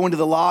 we're gonna go into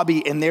the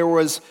lobby, and there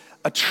was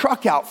a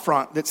truck out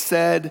front that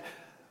said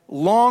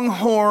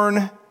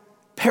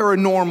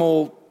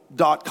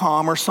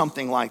LonghornParanormal.com or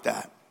something like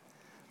that.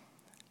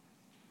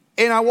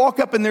 And I walk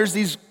up, and there's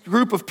these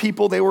group of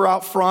people. They were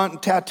out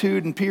front,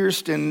 tattooed and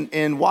pierced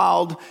and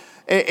wild,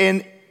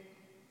 and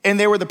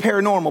they were the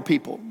paranormal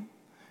people.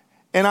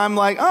 And I'm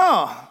like,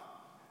 oh,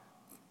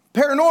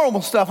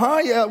 paranormal stuff,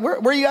 huh? Yeah, where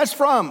are you guys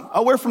from?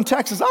 Oh, we're from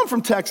Texas. I'm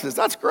from Texas.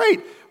 That's great.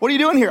 What are you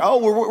doing here?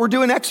 Oh, we're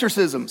doing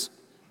exorcisms.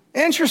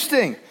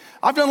 Interesting.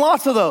 I've done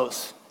lots of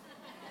those.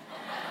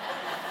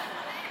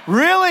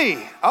 Really?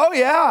 Oh,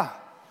 yeah.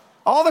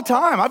 All the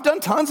time. I've done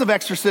tons of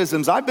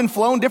exorcisms. I've been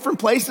flown different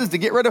places to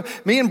get rid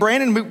of. Me and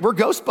Brandon, we're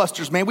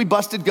Ghostbusters, man. We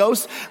busted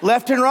ghosts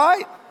left and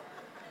right.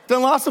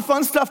 Done lots of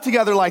fun stuff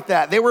together like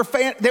that. They were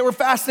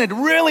fascinated,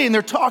 really, and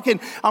they're talking.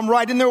 I'm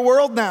right in their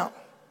world now.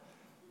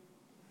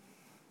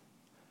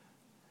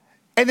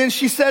 And then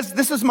she says,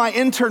 this is my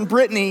intern,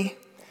 Brittany.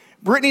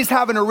 Brittany's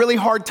having a really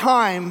hard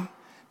time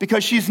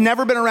because she's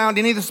never been around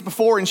any of this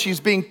before, and she's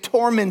being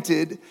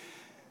tormented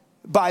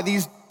by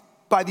these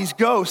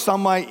ghosts.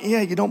 I'm like,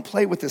 yeah, you don't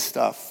play with this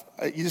stuff.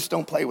 You just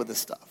don't play with this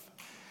stuff.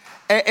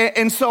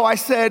 And so I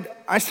said,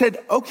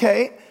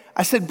 okay.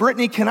 I said,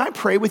 Brittany, can I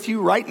pray with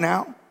you right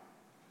now?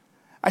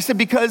 I said,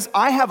 because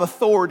I have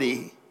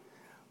authority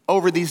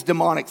over these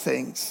demonic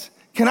things.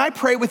 Can I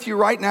pray with you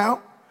right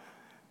now?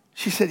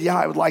 She said, yeah,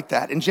 I would like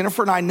that. And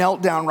Jennifer and I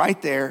knelt down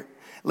right there,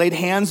 laid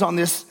hands on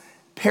this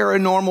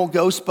paranormal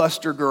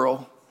Ghostbuster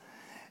girl,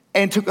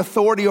 and took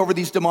authority over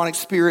these demonic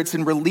spirits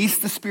and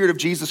released the Spirit of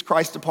Jesus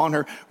Christ upon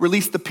her,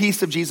 released the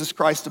peace of Jesus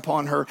Christ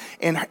upon her,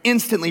 and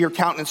instantly her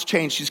countenance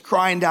changed. She's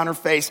crying down her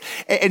face,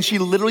 and she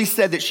literally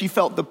said that she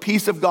felt the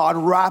peace of God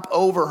wrap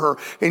over her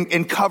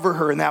and cover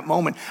her in that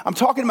moment. I'm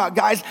talking about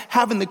guys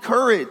having the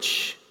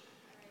courage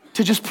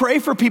to just pray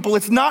for people.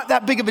 It's not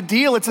that big of a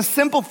deal. It's a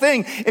simple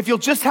thing. If you'll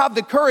just have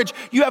the courage,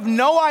 you have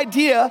no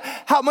idea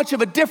how much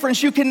of a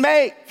difference you can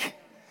make.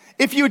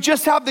 If you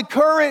just have the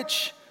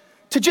courage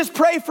to just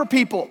pray for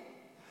people,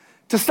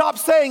 to stop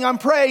saying, I'm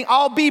praying,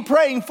 I'll be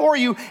praying for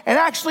you, and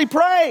actually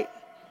pray.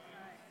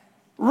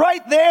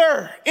 Right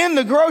there in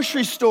the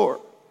grocery store,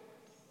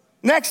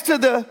 next to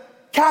the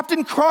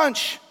Captain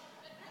Crunch,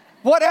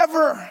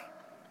 whatever.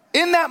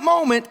 In that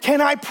moment, can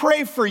I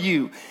pray for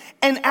you?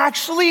 and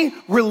actually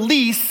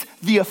release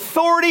the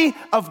authority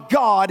of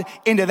God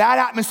into that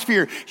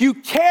atmosphere. You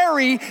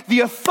carry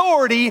the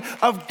authority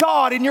of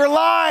God in your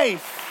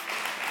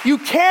life. You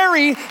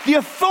carry the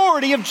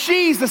authority of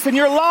Jesus in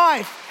your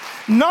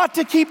life, not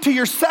to keep to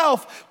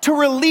yourself, to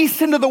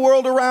release into the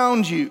world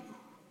around you.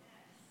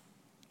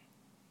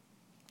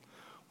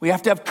 We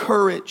have to have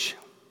courage.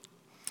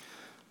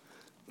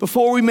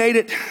 Before we made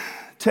it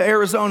to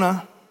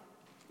Arizona,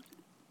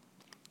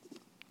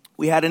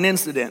 we had an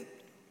incident.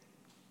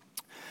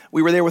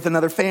 We were there with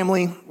another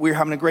family. We were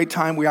having a great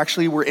time. We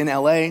actually were in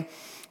LA.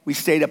 We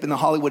stayed up in the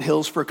Hollywood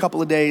Hills for a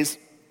couple of days.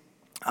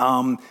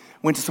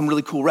 Went to some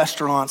really cool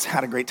restaurants,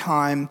 had a great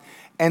time.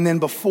 And then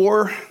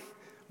before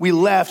we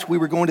left, we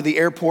were going to the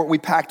airport. We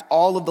packed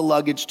all of the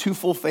luggage, 2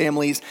 full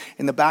families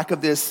in the back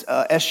of this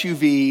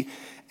SUV,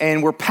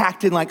 and we're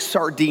packed in like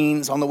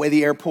sardines on the way to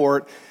the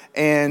airport.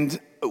 And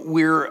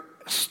we're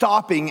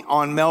stopping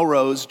on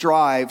Melrose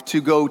Drive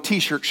to go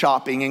t-shirt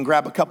shopping and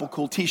grab a couple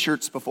cool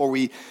t-shirts before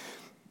we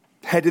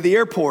head to the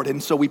airport.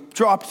 And so we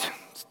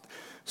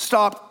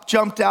stopped,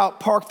 jumped out,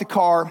 parked the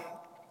car,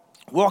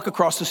 walk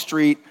across the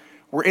street.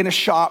 We're in a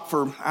shop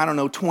for,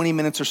 20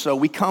 minutes or so.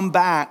 We come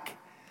back,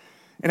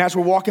 and as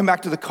we're walking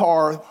back to the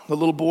car, the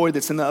little boy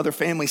that's in the other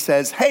family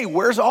says, "Hey,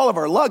 where's all of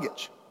our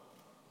luggage?"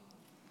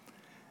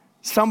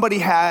 Somebody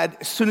had,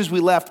 as soon as we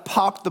left,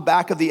 popped the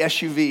back of the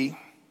SUV,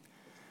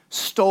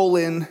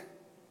 stolen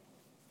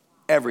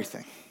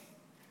everything.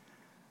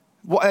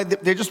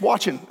 They're just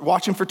watching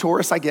for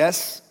tourists, I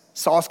guess.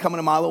 Saw us coming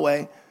a mile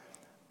away.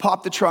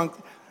 Popped the trunk,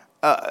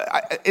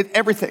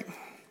 everything.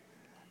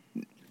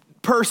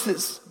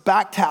 Purses,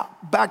 backtops,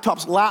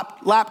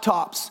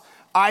 laptops,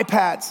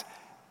 iPads,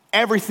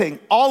 everything.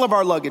 All of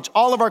our luggage,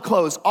 all of our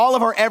clothes, all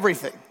of our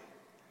everything.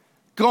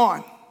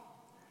 Gone.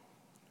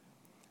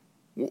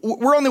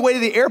 We're on the way to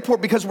the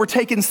airport because we're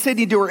taking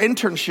Sydney to her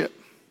internship.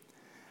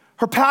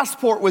 Her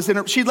passport was in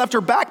her, she'd left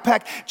her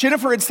backpack.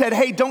 Jennifer had said,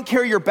 "Hey, don't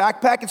carry your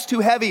backpack, it's too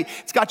heavy.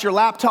 It's got your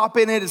laptop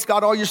in it, it's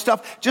got all your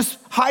stuff. Just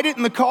hide it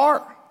in the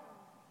car."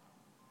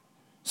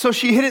 So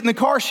she hid it in the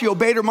car. She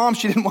obeyed her mom.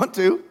 She didn't want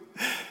to,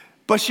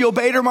 but she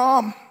obeyed her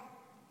mom.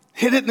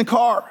 Hid it in the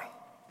car.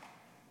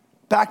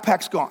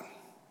 Backpack's gone.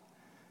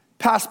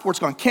 Passport's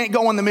gone. Can't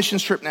go on the mission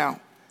trip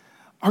now.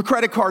 Her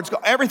credit card's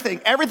gone.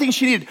 Everything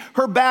she needed.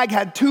 Her bag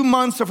had 2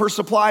 months of her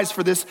supplies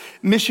for this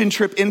mission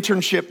trip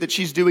internship that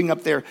she's doing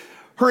up there.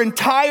 Her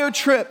entire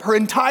trip, her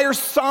entire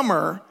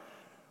summer,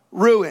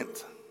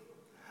 ruined.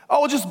 "Oh,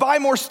 we'll just buy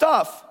more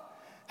stuff."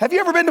 Have you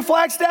ever been to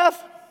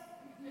Flagstaff?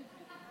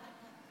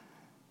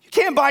 You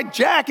can't buy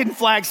jack in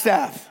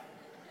Flagstaff.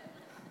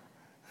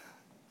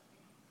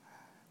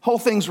 Whole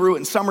thing's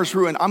ruined. Summer's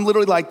ruined. I'm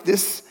literally like,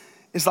 this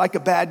is like a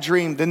bad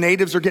dream. The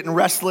natives are getting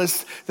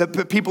restless. The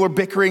people are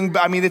bickering.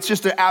 I mean, it's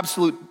just an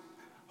absolute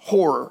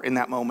horror in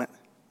that moment.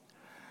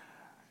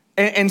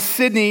 And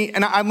Sydney,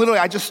 and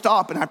I just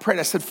stopped and I prayed.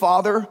 I said,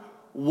 "Father,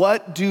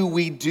 what do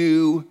we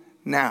do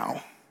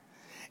now?"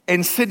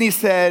 And Sydney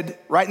said,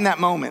 right in that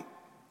moment,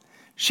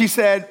 she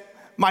said,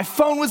 "My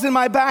phone was in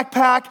my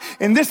backpack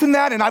and this and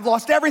that, and I've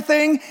lost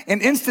everything."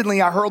 And instantly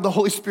I heard the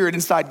Holy Spirit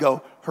inside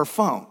go, "Her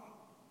phone.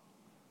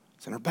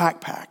 It's in her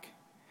backpack."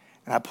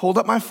 And I pulled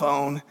up my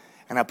phone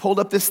and I pulled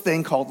up this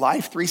thing called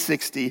Life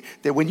 360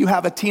 that when you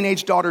have a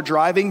teenage daughter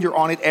driving, you're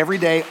on it every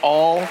day,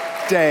 all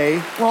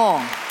day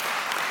long.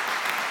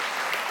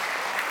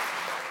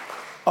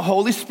 A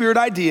Holy Spirit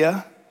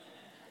idea.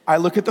 I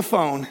look at the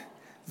phone.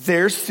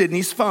 There's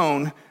Sydney's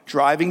phone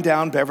driving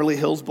down Beverly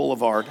Hills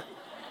Boulevard,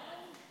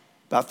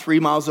 about 3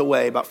 miles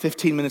away, about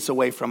 15 minutes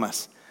away from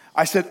us.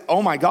 I said,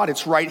 "Oh my God,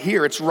 it's right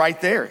here. It's right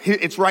there.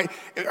 It's right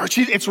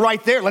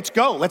there. Let's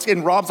go."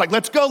 And Rob's like,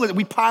 "Let's go."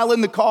 We pile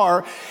in the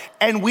car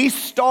and we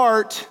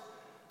start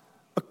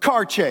a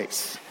car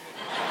chase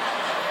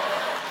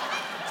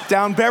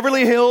down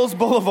Beverly Hills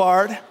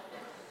Boulevard,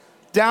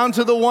 down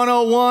to the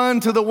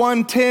 101, to the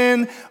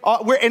 110.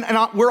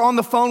 We're on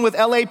the phone with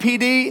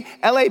LAPD.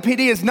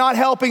 LAPD is not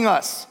helping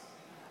us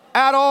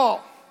at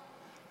all.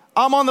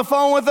 I'm on the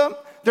phone with them.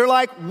 They're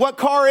like, "What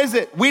car is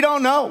it?" "We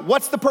don't know."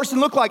 "What's the person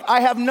look like?" "I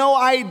have no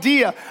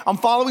idea. I'm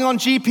following on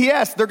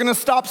GPS. They're gonna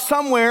stop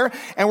somewhere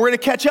and we're gonna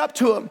catch up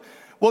to them."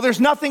 "Well, there's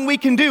nothing we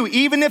can do.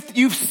 Even if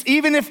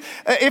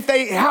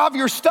they have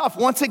your stuff,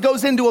 once it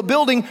goes into a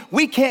building,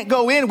 we can't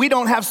go in. We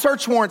don't have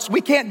search warrants.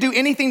 We can't do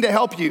anything to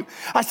help you."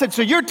 I said,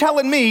 "So you're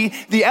telling me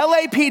the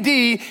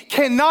LAPD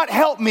cannot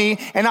help me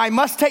and I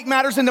must take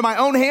matters into my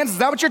own hands? Is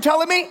that what you're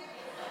telling me?"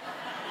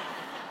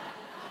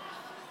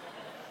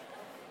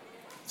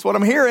 That's what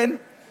I'm hearing.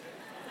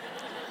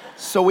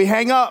 So we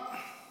hang up.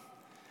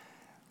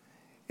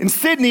 And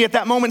Sydney at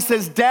that moment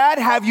says, "Dad,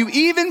 have you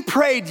even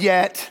prayed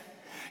yet?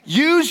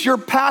 Use your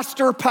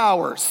pastor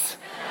powers."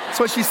 That's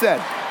what she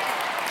said.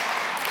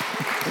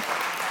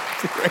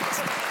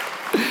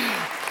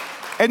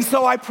 And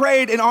so I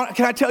prayed, and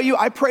can I tell you,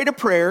 I prayed a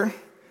prayer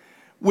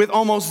with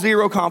almost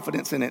zero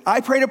confidence in it.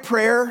 I prayed a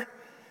prayer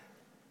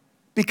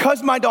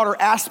because my daughter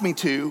asked me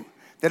to,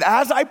 that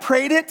as I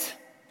prayed it,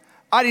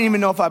 I didn't even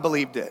know if I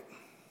believed it.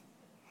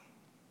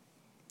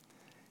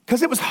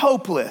 Because it was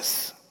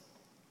hopeless.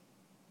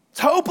 It's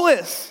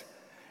hopeless.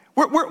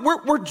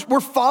 We're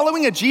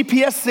following a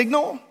GPS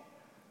signal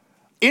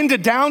into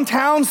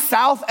downtown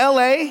South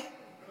LA.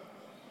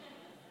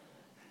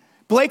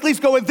 Blakely's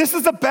going, this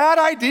is a bad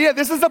idea.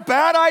 This is a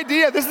bad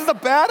idea. This is a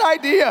bad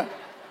idea.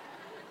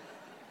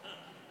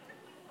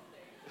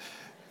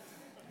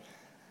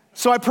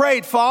 So I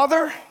prayed,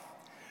 Father,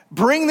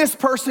 bring this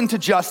person to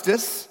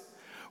justice,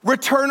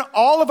 return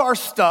all of our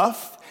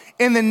stuff.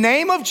 In the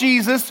name of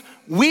Jesus,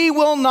 we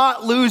will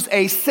not lose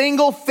a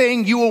single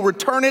thing. You will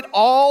return it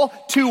all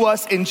to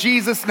us in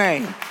Jesus'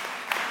 name.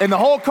 And the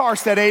whole car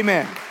said,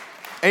 amen.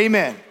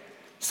 Amen.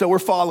 So we're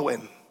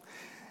following.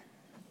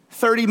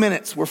 30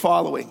 minutes, we're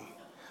following.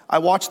 I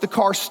watched the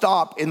car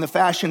stop in the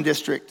Fashion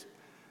District,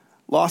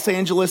 Los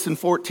Angeles and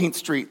 14th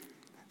Street,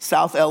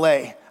 South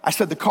LA. I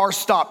said, the car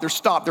stopped. They're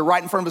stopped. They're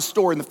right in front of a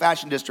store in the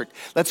Fashion District.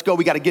 Let's go.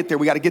 We got to get there.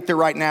 We got to get there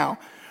right now.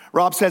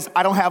 Rob says,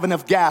 I don't have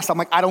enough gas. I'm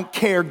like, I don't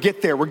care.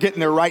 Get there. We're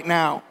getting there right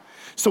now.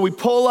 So we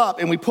pull up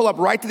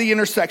right to the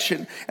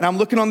intersection, and I'm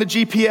looking on the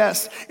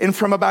GPS, and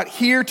from about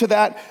here to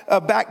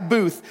that back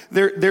booth,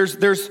 there's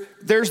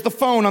the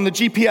phone on the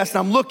GPS, and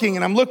I'm looking,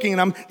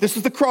 and this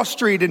is the cross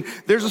street, and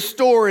there's a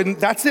store, and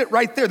that's it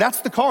right there.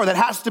 That's the car. That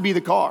has to be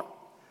the car.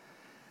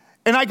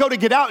 And I go to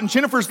get out, and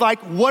Jennifer's like,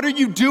 what are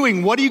you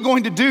doing? What are you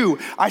going to do?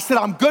 I said,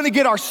 I'm going to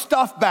get our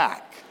stuff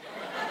back.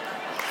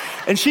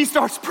 And she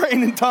starts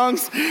praying in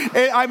tongues.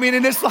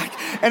 And it's like,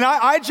 and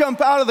I jump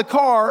out of the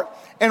car,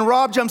 and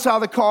Rob jumps out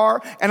of the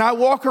car, and I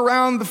walk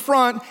around the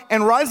front,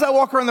 and right as I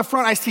walk around the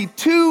front, I see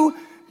two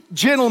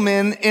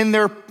gentlemen in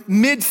their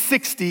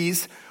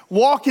mid-60s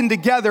walking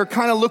together,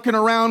 kind of looking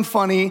around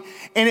funny,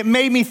 and it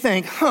made me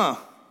think, I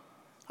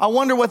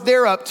wonder what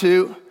they're up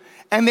to.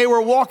 And they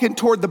were walking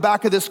toward the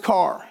back of this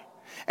car.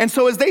 And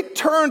so as they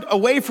turned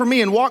away from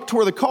me and walked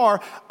toward the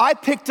car, I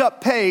picked up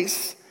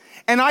pace,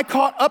 and I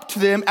caught up to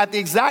them at the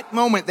exact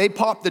moment they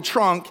popped the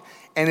trunk,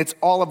 and it's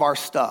all of our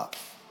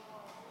stuff.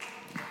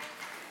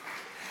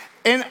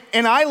 And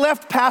I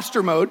left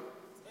pastor mode,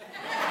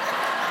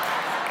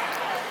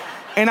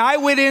 and I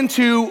went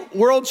into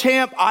world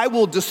champ, I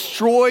will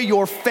destroy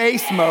your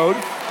face mode.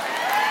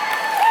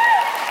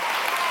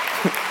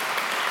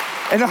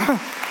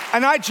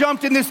 And I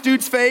jumped in this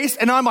dude's face,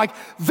 and I'm like,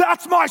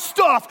 that's my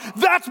stuff.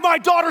 That's my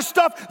daughter's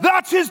stuff.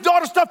 That's his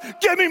daughter's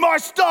stuff. Give me my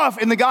stuff.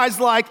 And the guy's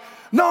like,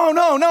 no,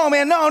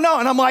 man, no.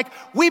 And I'm like,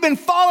 we've been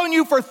following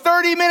you for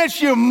 30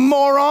 minutes, you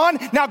moron.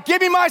 Now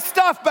give me my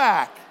stuff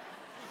back.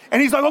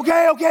 And he's like,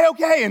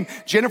 okay. And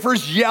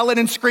Jennifer's yelling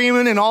and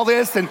screaming and all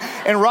this, and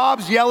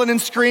Rob's yelling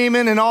and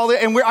screaming and all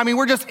that. And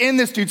we're just in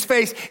this dude's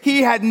face.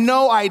 He had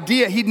no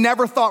idea. He'd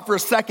never thought for a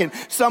second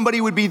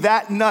somebody would be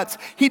that nuts.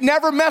 He'd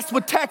never messed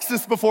with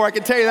Texas before, I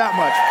can tell you that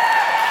much.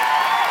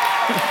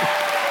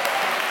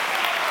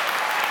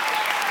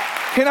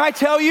 Can I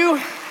tell you,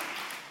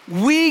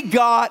 we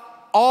got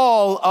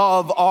all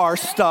of our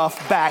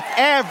stuff back.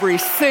 Every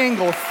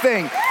single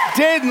thing.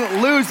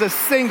 Didn't lose a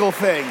single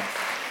thing.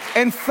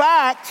 In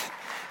fact,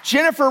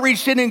 Jennifer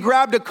reached in and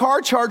grabbed a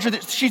car charger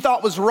that she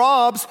thought was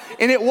Rob's,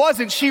 and it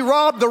wasn't. She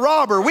robbed the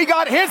robber. We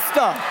got his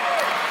stuff.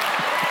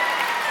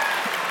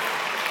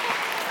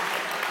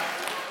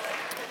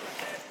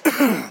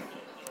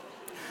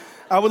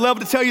 I would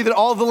love to tell you that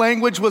all the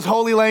language was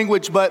holy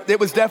language, but it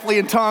was definitely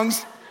in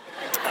tongues.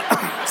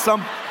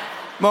 Some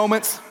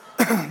moments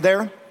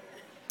there.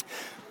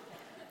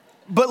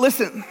 But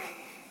listen,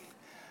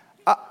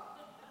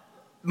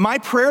 my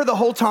prayer the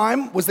whole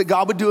time was that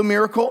God would do a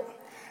miracle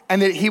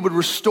and that he would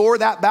restore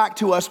that back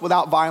to us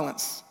without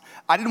violence.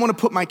 I didn't want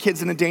to put my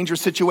kids in a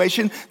dangerous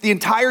situation. The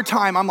entire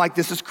time I'm like,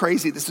 this is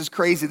crazy.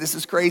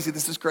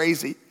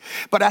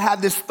 But I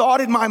had this thought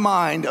in my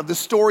mind of the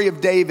story of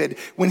David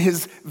when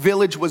his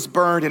village was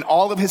burned and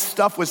all of his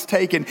stuff was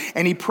taken.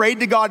 And he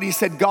prayed to God and he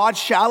said, God,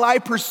 shall I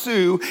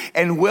pursue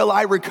and will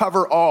I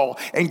recover all?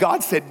 And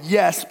God said,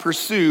 yes,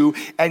 pursue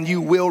and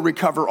you will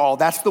recover all.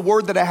 That's the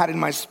word that I had in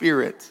my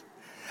spirit.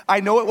 I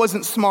know it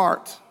wasn't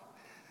smart.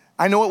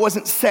 I know it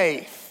wasn't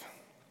safe.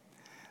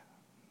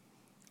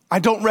 I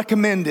don't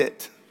recommend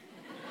it.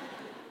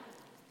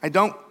 I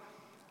don't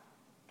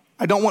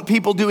want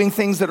people doing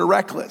things that are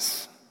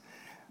reckless.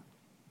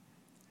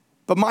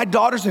 But my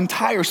daughter's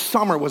entire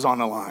summer was on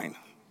the line.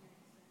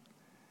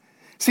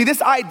 See,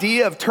 this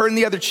idea of turn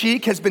the other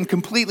cheek has been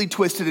completely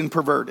twisted and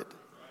perverted.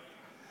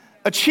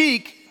 A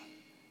cheek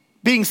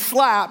being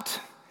slapped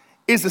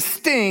is a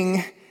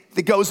sting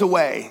that goes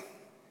away.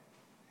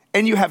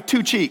 And you have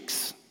two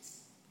cheeks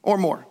or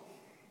more.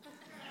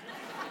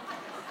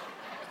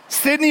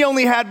 Sydney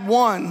only had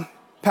one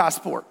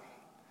passport.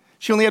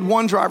 She only had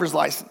one driver's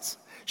license.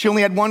 She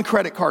only had one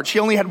credit card. She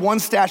only had one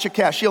stash of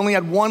cash. She only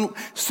had one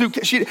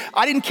suitcase.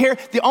 I didn't care.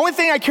 The only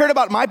thing I cared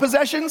about in my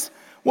possessions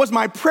was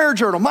my prayer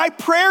journal. My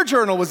prayer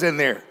journal was in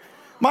there.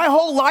 My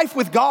whole life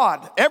with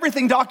God,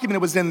 everything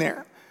documented was in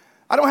there.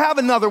 I don't have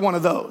another one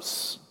of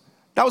those.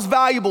 That was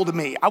valuable to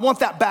me. I want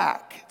that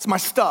back. It's my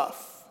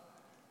stuff.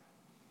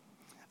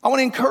 I want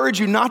to encourage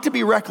you not to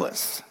be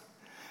reckless,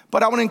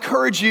 but I want to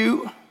encourage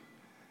you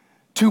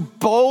to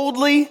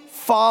boldly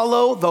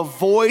follow the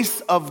voice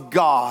of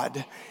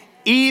God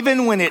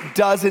even when it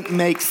doesn't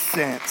make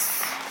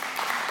sense.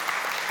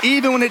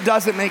 Even when it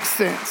doesn't make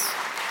sense.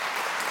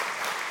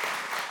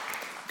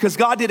 Because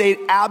God did an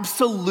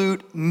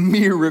absolute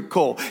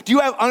miracle. Do you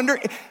have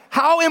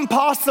how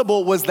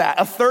impossible was that?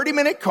 A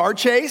 30-minute car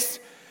chase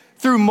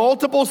through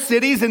multiple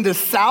cities into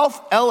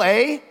South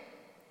LA?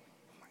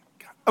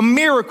 A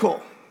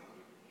miracle.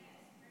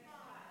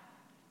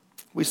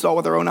 We saw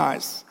with our own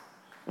eyes.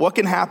 What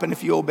can happen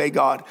if you obey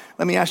God?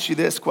 Let me ask you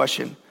this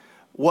question.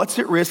 What's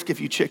at risk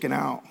if you chicken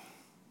out?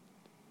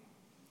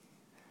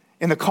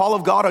 In the call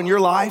of God on your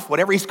life,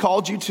 whatever he's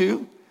called you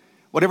to,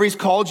 whatever he's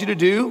called you to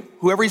do,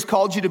 whoever he's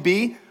called you to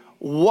be,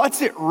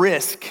 what's at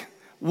risk?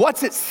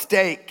 What's at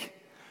stake?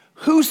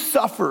 Who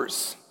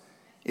suffers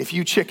if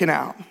you chicken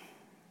out?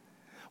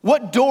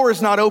 What door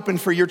is not open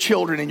for your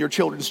children and your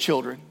children's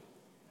children?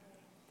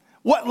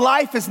 What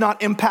life is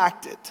not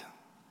impacted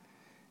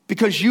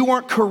because you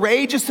weren't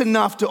courageous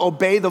enough to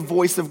obey the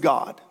voice of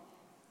God?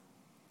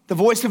 The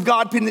voice of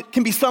God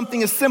can be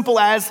something as simple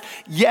as,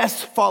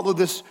 yes, follow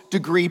this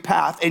degree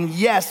path, and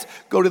yes,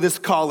 go to this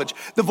college.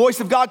 The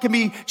voice of God can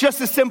be just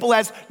as simple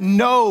as,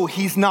 no,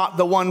 he's not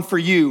the one for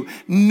you.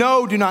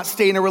 No, do not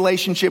stay in a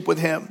relationship with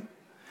him.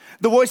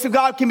 The voice of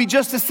God can be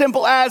just as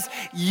simple as,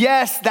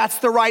 yes, that's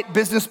the right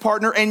business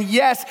partner, and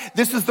yes,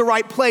 this is the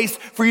right place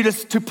for you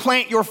to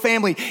plant your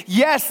family.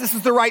 Yes, this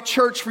is the right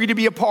church for you to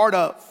be a part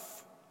of.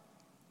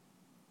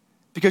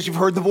 Because you've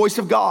heard the voice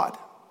of God.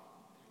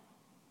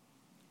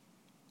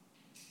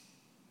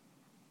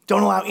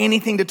 Don't allow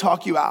anything to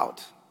talk you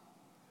out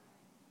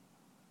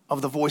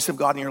of the voice of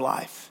God in your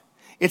life.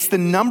 It's the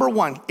number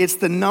one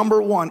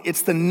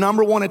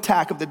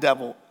attack of the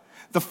devil.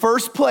 The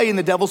first play in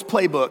the devil's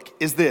playbook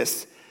is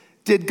this.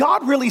 Did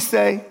God really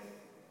say?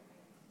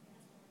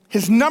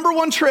 His number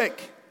one trick,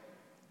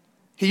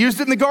 he used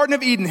it in the Garden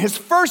of Eden. His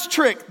first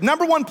trick,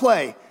 number one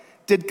play,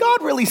 did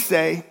God really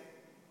say?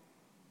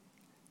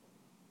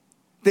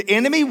 The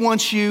enemy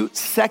wants you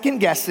second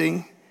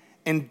guessing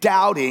and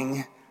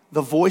doubting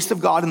the voice of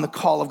God and the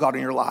call of God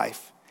in your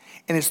life.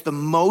 And it's the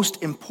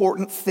most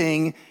important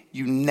thing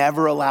you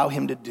never allow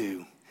him to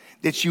do,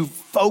 that you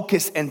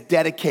focus and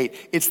dedicate.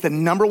 It's the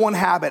number one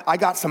habit. I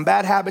got some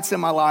bad habits in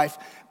my life,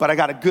 but I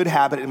got a good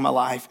habit in my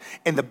life.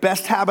 And the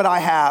best habit I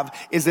have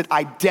is that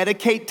I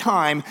dedicate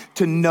time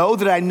to know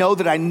that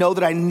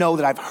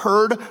I've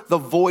heard the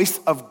voice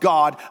of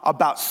God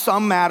about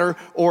some matter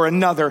or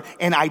another.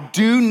 And I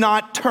do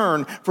not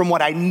turn from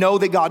what I know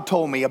that God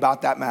told me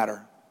about that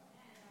matter.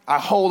 I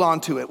hold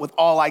on to it with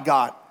all I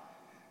got.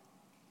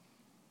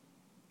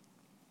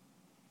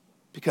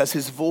 Because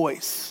his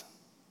voice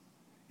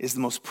is the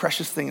most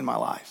precious thing in my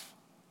life.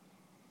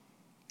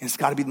 And it's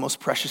got to be the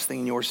most precious thing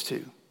in yours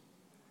too.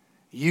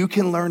 You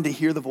can learn to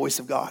hear the voice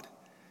of God.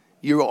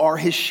 You are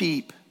his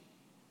sheep.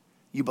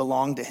 You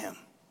belong to him.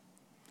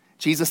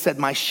 Jesus said,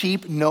 my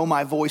sheep know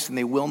my voice and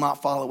they will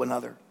not follow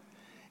another.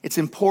 It's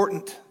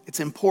important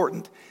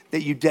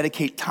that you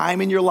dedicate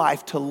time in your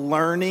life to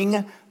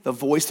learning the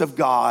voice of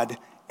God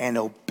and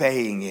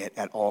obeying it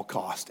at all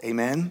cost.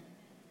 Amen?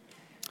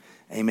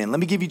 Amen. Let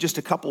me give you just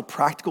a couple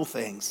practical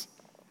things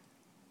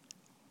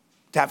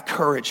to have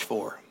courage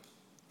for.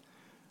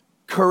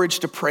 Courage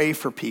to pray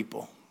for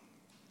people.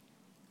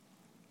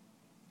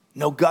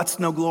 No guts,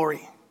 no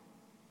glory.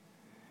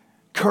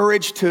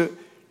 Courage to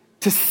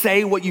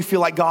say what you feel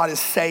like God is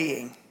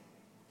saying.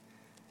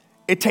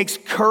 It takes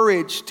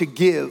courage to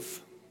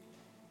give.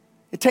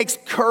 It takes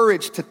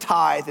courage to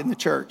tithe in the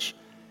church.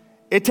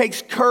 It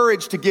takes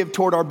courage to give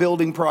toward our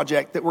building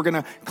project that we're going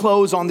to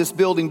close on this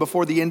building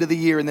before the end of the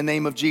year in the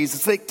name of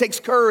Jesus. It takes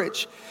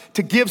courage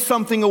to give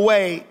something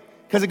away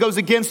because it goes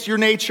against your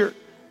nature.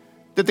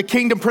 That the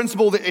kingdom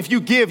principle that if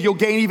you give, you'll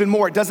gain even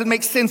more. It doesn't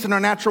make sense in our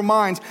natural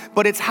minds,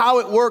 but it's how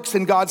it works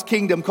in God's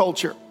kingdom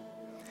culture.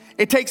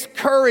 It takes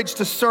courage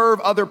to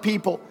serve other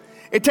people.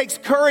 It takes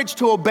courage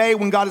to obey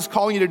when God is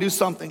calling you to do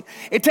something.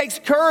 It takes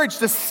courage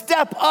to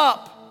step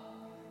up,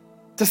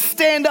 to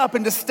stand up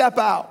and to step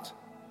out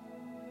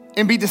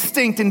and be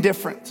distinct and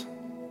different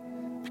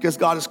because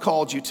God has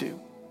called you to.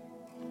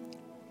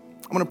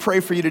 I'm gonna pray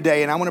for you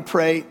today, and I wanna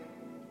pray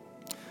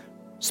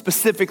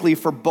specifically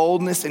for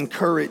boldness and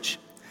courage.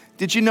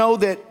 Did you know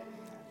that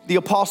the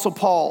Apostle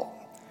Paul,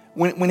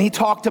 when he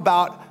talked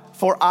about,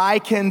 for I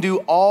can do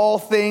all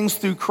things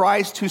through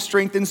Christ who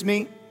strengthens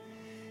me,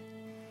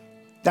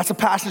 that's a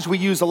passage we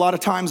use a lot of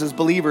times as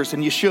believers,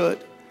 and you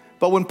should.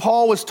 But when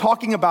Paul was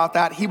talking about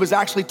that, he was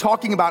actually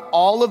talking about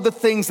all of the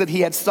things that he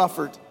had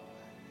suffered.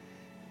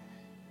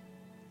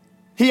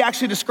 He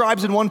actually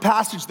describes in one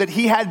passage that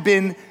he had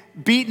been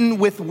beaten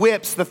with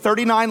whips, the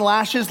 39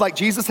 lashes, like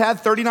Jesus had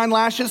 39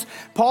 lashes.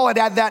 Paul had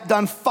had that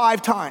done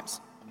 5 times.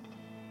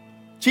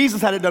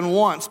 Jesus had it done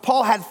once.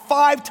 Paul had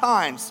 5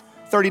 times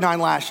 39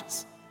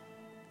 lashes.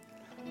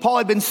 Paul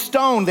had been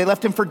stoned. They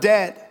left him for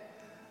dead.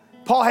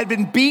 Paul had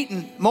been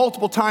beaten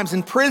multiple times,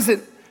 in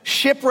prison,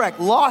 shipwrecked,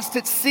 lost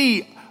at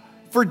sea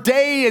for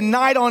day and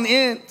night on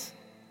end,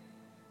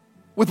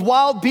 with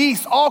wild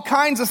beasts, all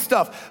kinds of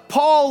stuff.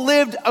 Paul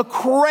lived a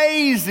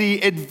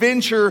crazy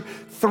adventure,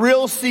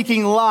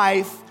 thrill-seeking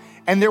life,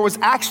 And there was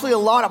actually a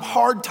lot of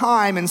hard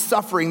time and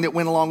suffering that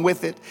went along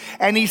with it.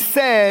 And he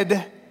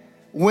said,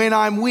 when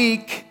I'm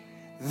weak,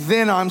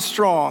 then I'm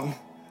strong.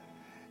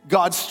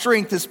 God's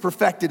strength is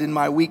perfected in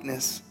my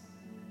weakness.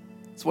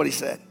 That's what he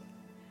said.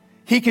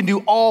 He can do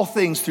all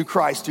things through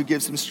Christ who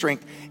gives him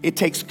strength. It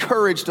takes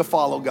courage to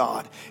follow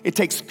God. It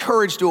takes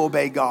courage to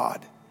obey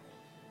God.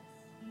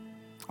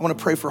 I want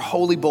to pray for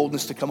holy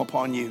boldness to come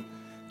upon you,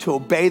 to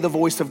obey the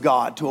voice of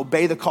God, to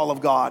obey the call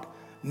of God,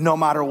 no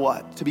matter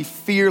what, to be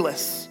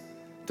fearless,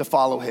 to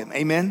follow him.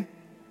 Amen?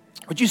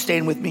 Would you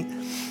stand with me?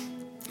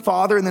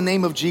 Father, in the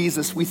name of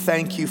Jesus, we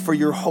thank you for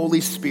your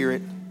Holy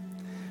Spirit.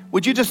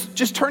 Would you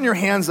just turn your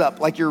hands up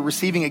like you're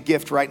receiving a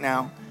gift right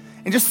now?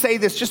 And just say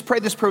this, just pray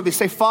this prayer.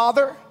 Say,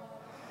 Father,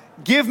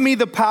 give me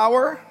the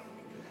power,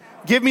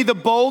 give me the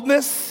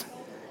boldness,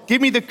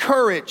 give me the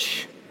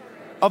courage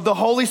of the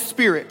Holy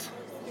Spirit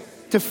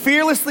to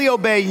fearlessly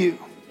obey you,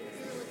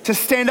 to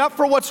stand up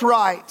for what's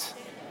right,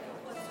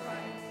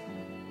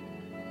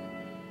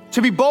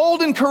 to be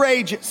bold and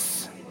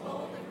courageous,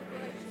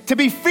 to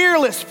be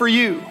fearless for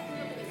you.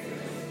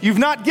 You've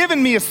not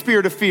given me a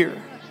spirit of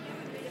fear,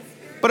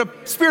 but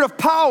a spirit of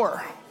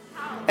power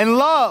and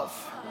love,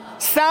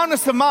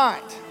 soundness of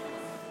mind.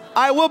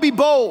 I will be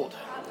bold.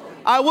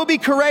 I will be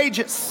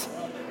courageous.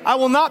 I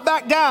will not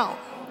back down.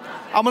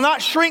 I will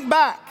not shrink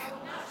back.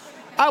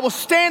 I will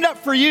stand up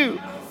for you,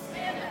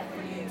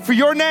 for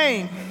your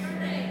name,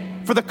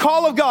 for the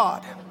call of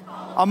God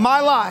on my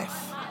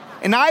life.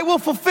 And I will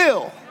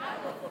fulfill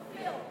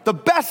the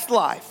best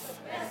life,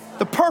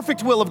 the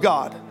perfect will of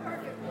God.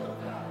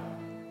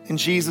 In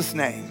Jesus'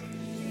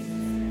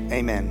 name,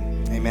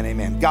 amen, amen,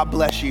 amen. God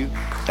bless you.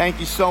 Thank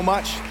you so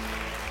much.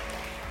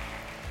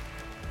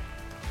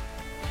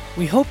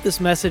 We hope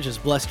this message has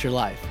blessed your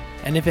life.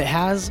 And if it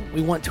has,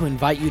 we want to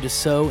invite you to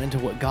sow into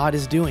what God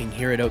is doing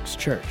here at Oaks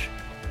Church.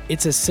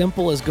 It's as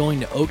simple as going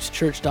to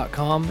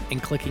oakschurch.com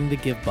and clicking the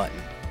Give button.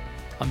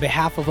 On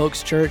behalf of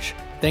Oaks Church,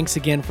 thanks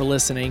again for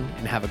listening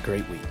and have a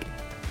great week.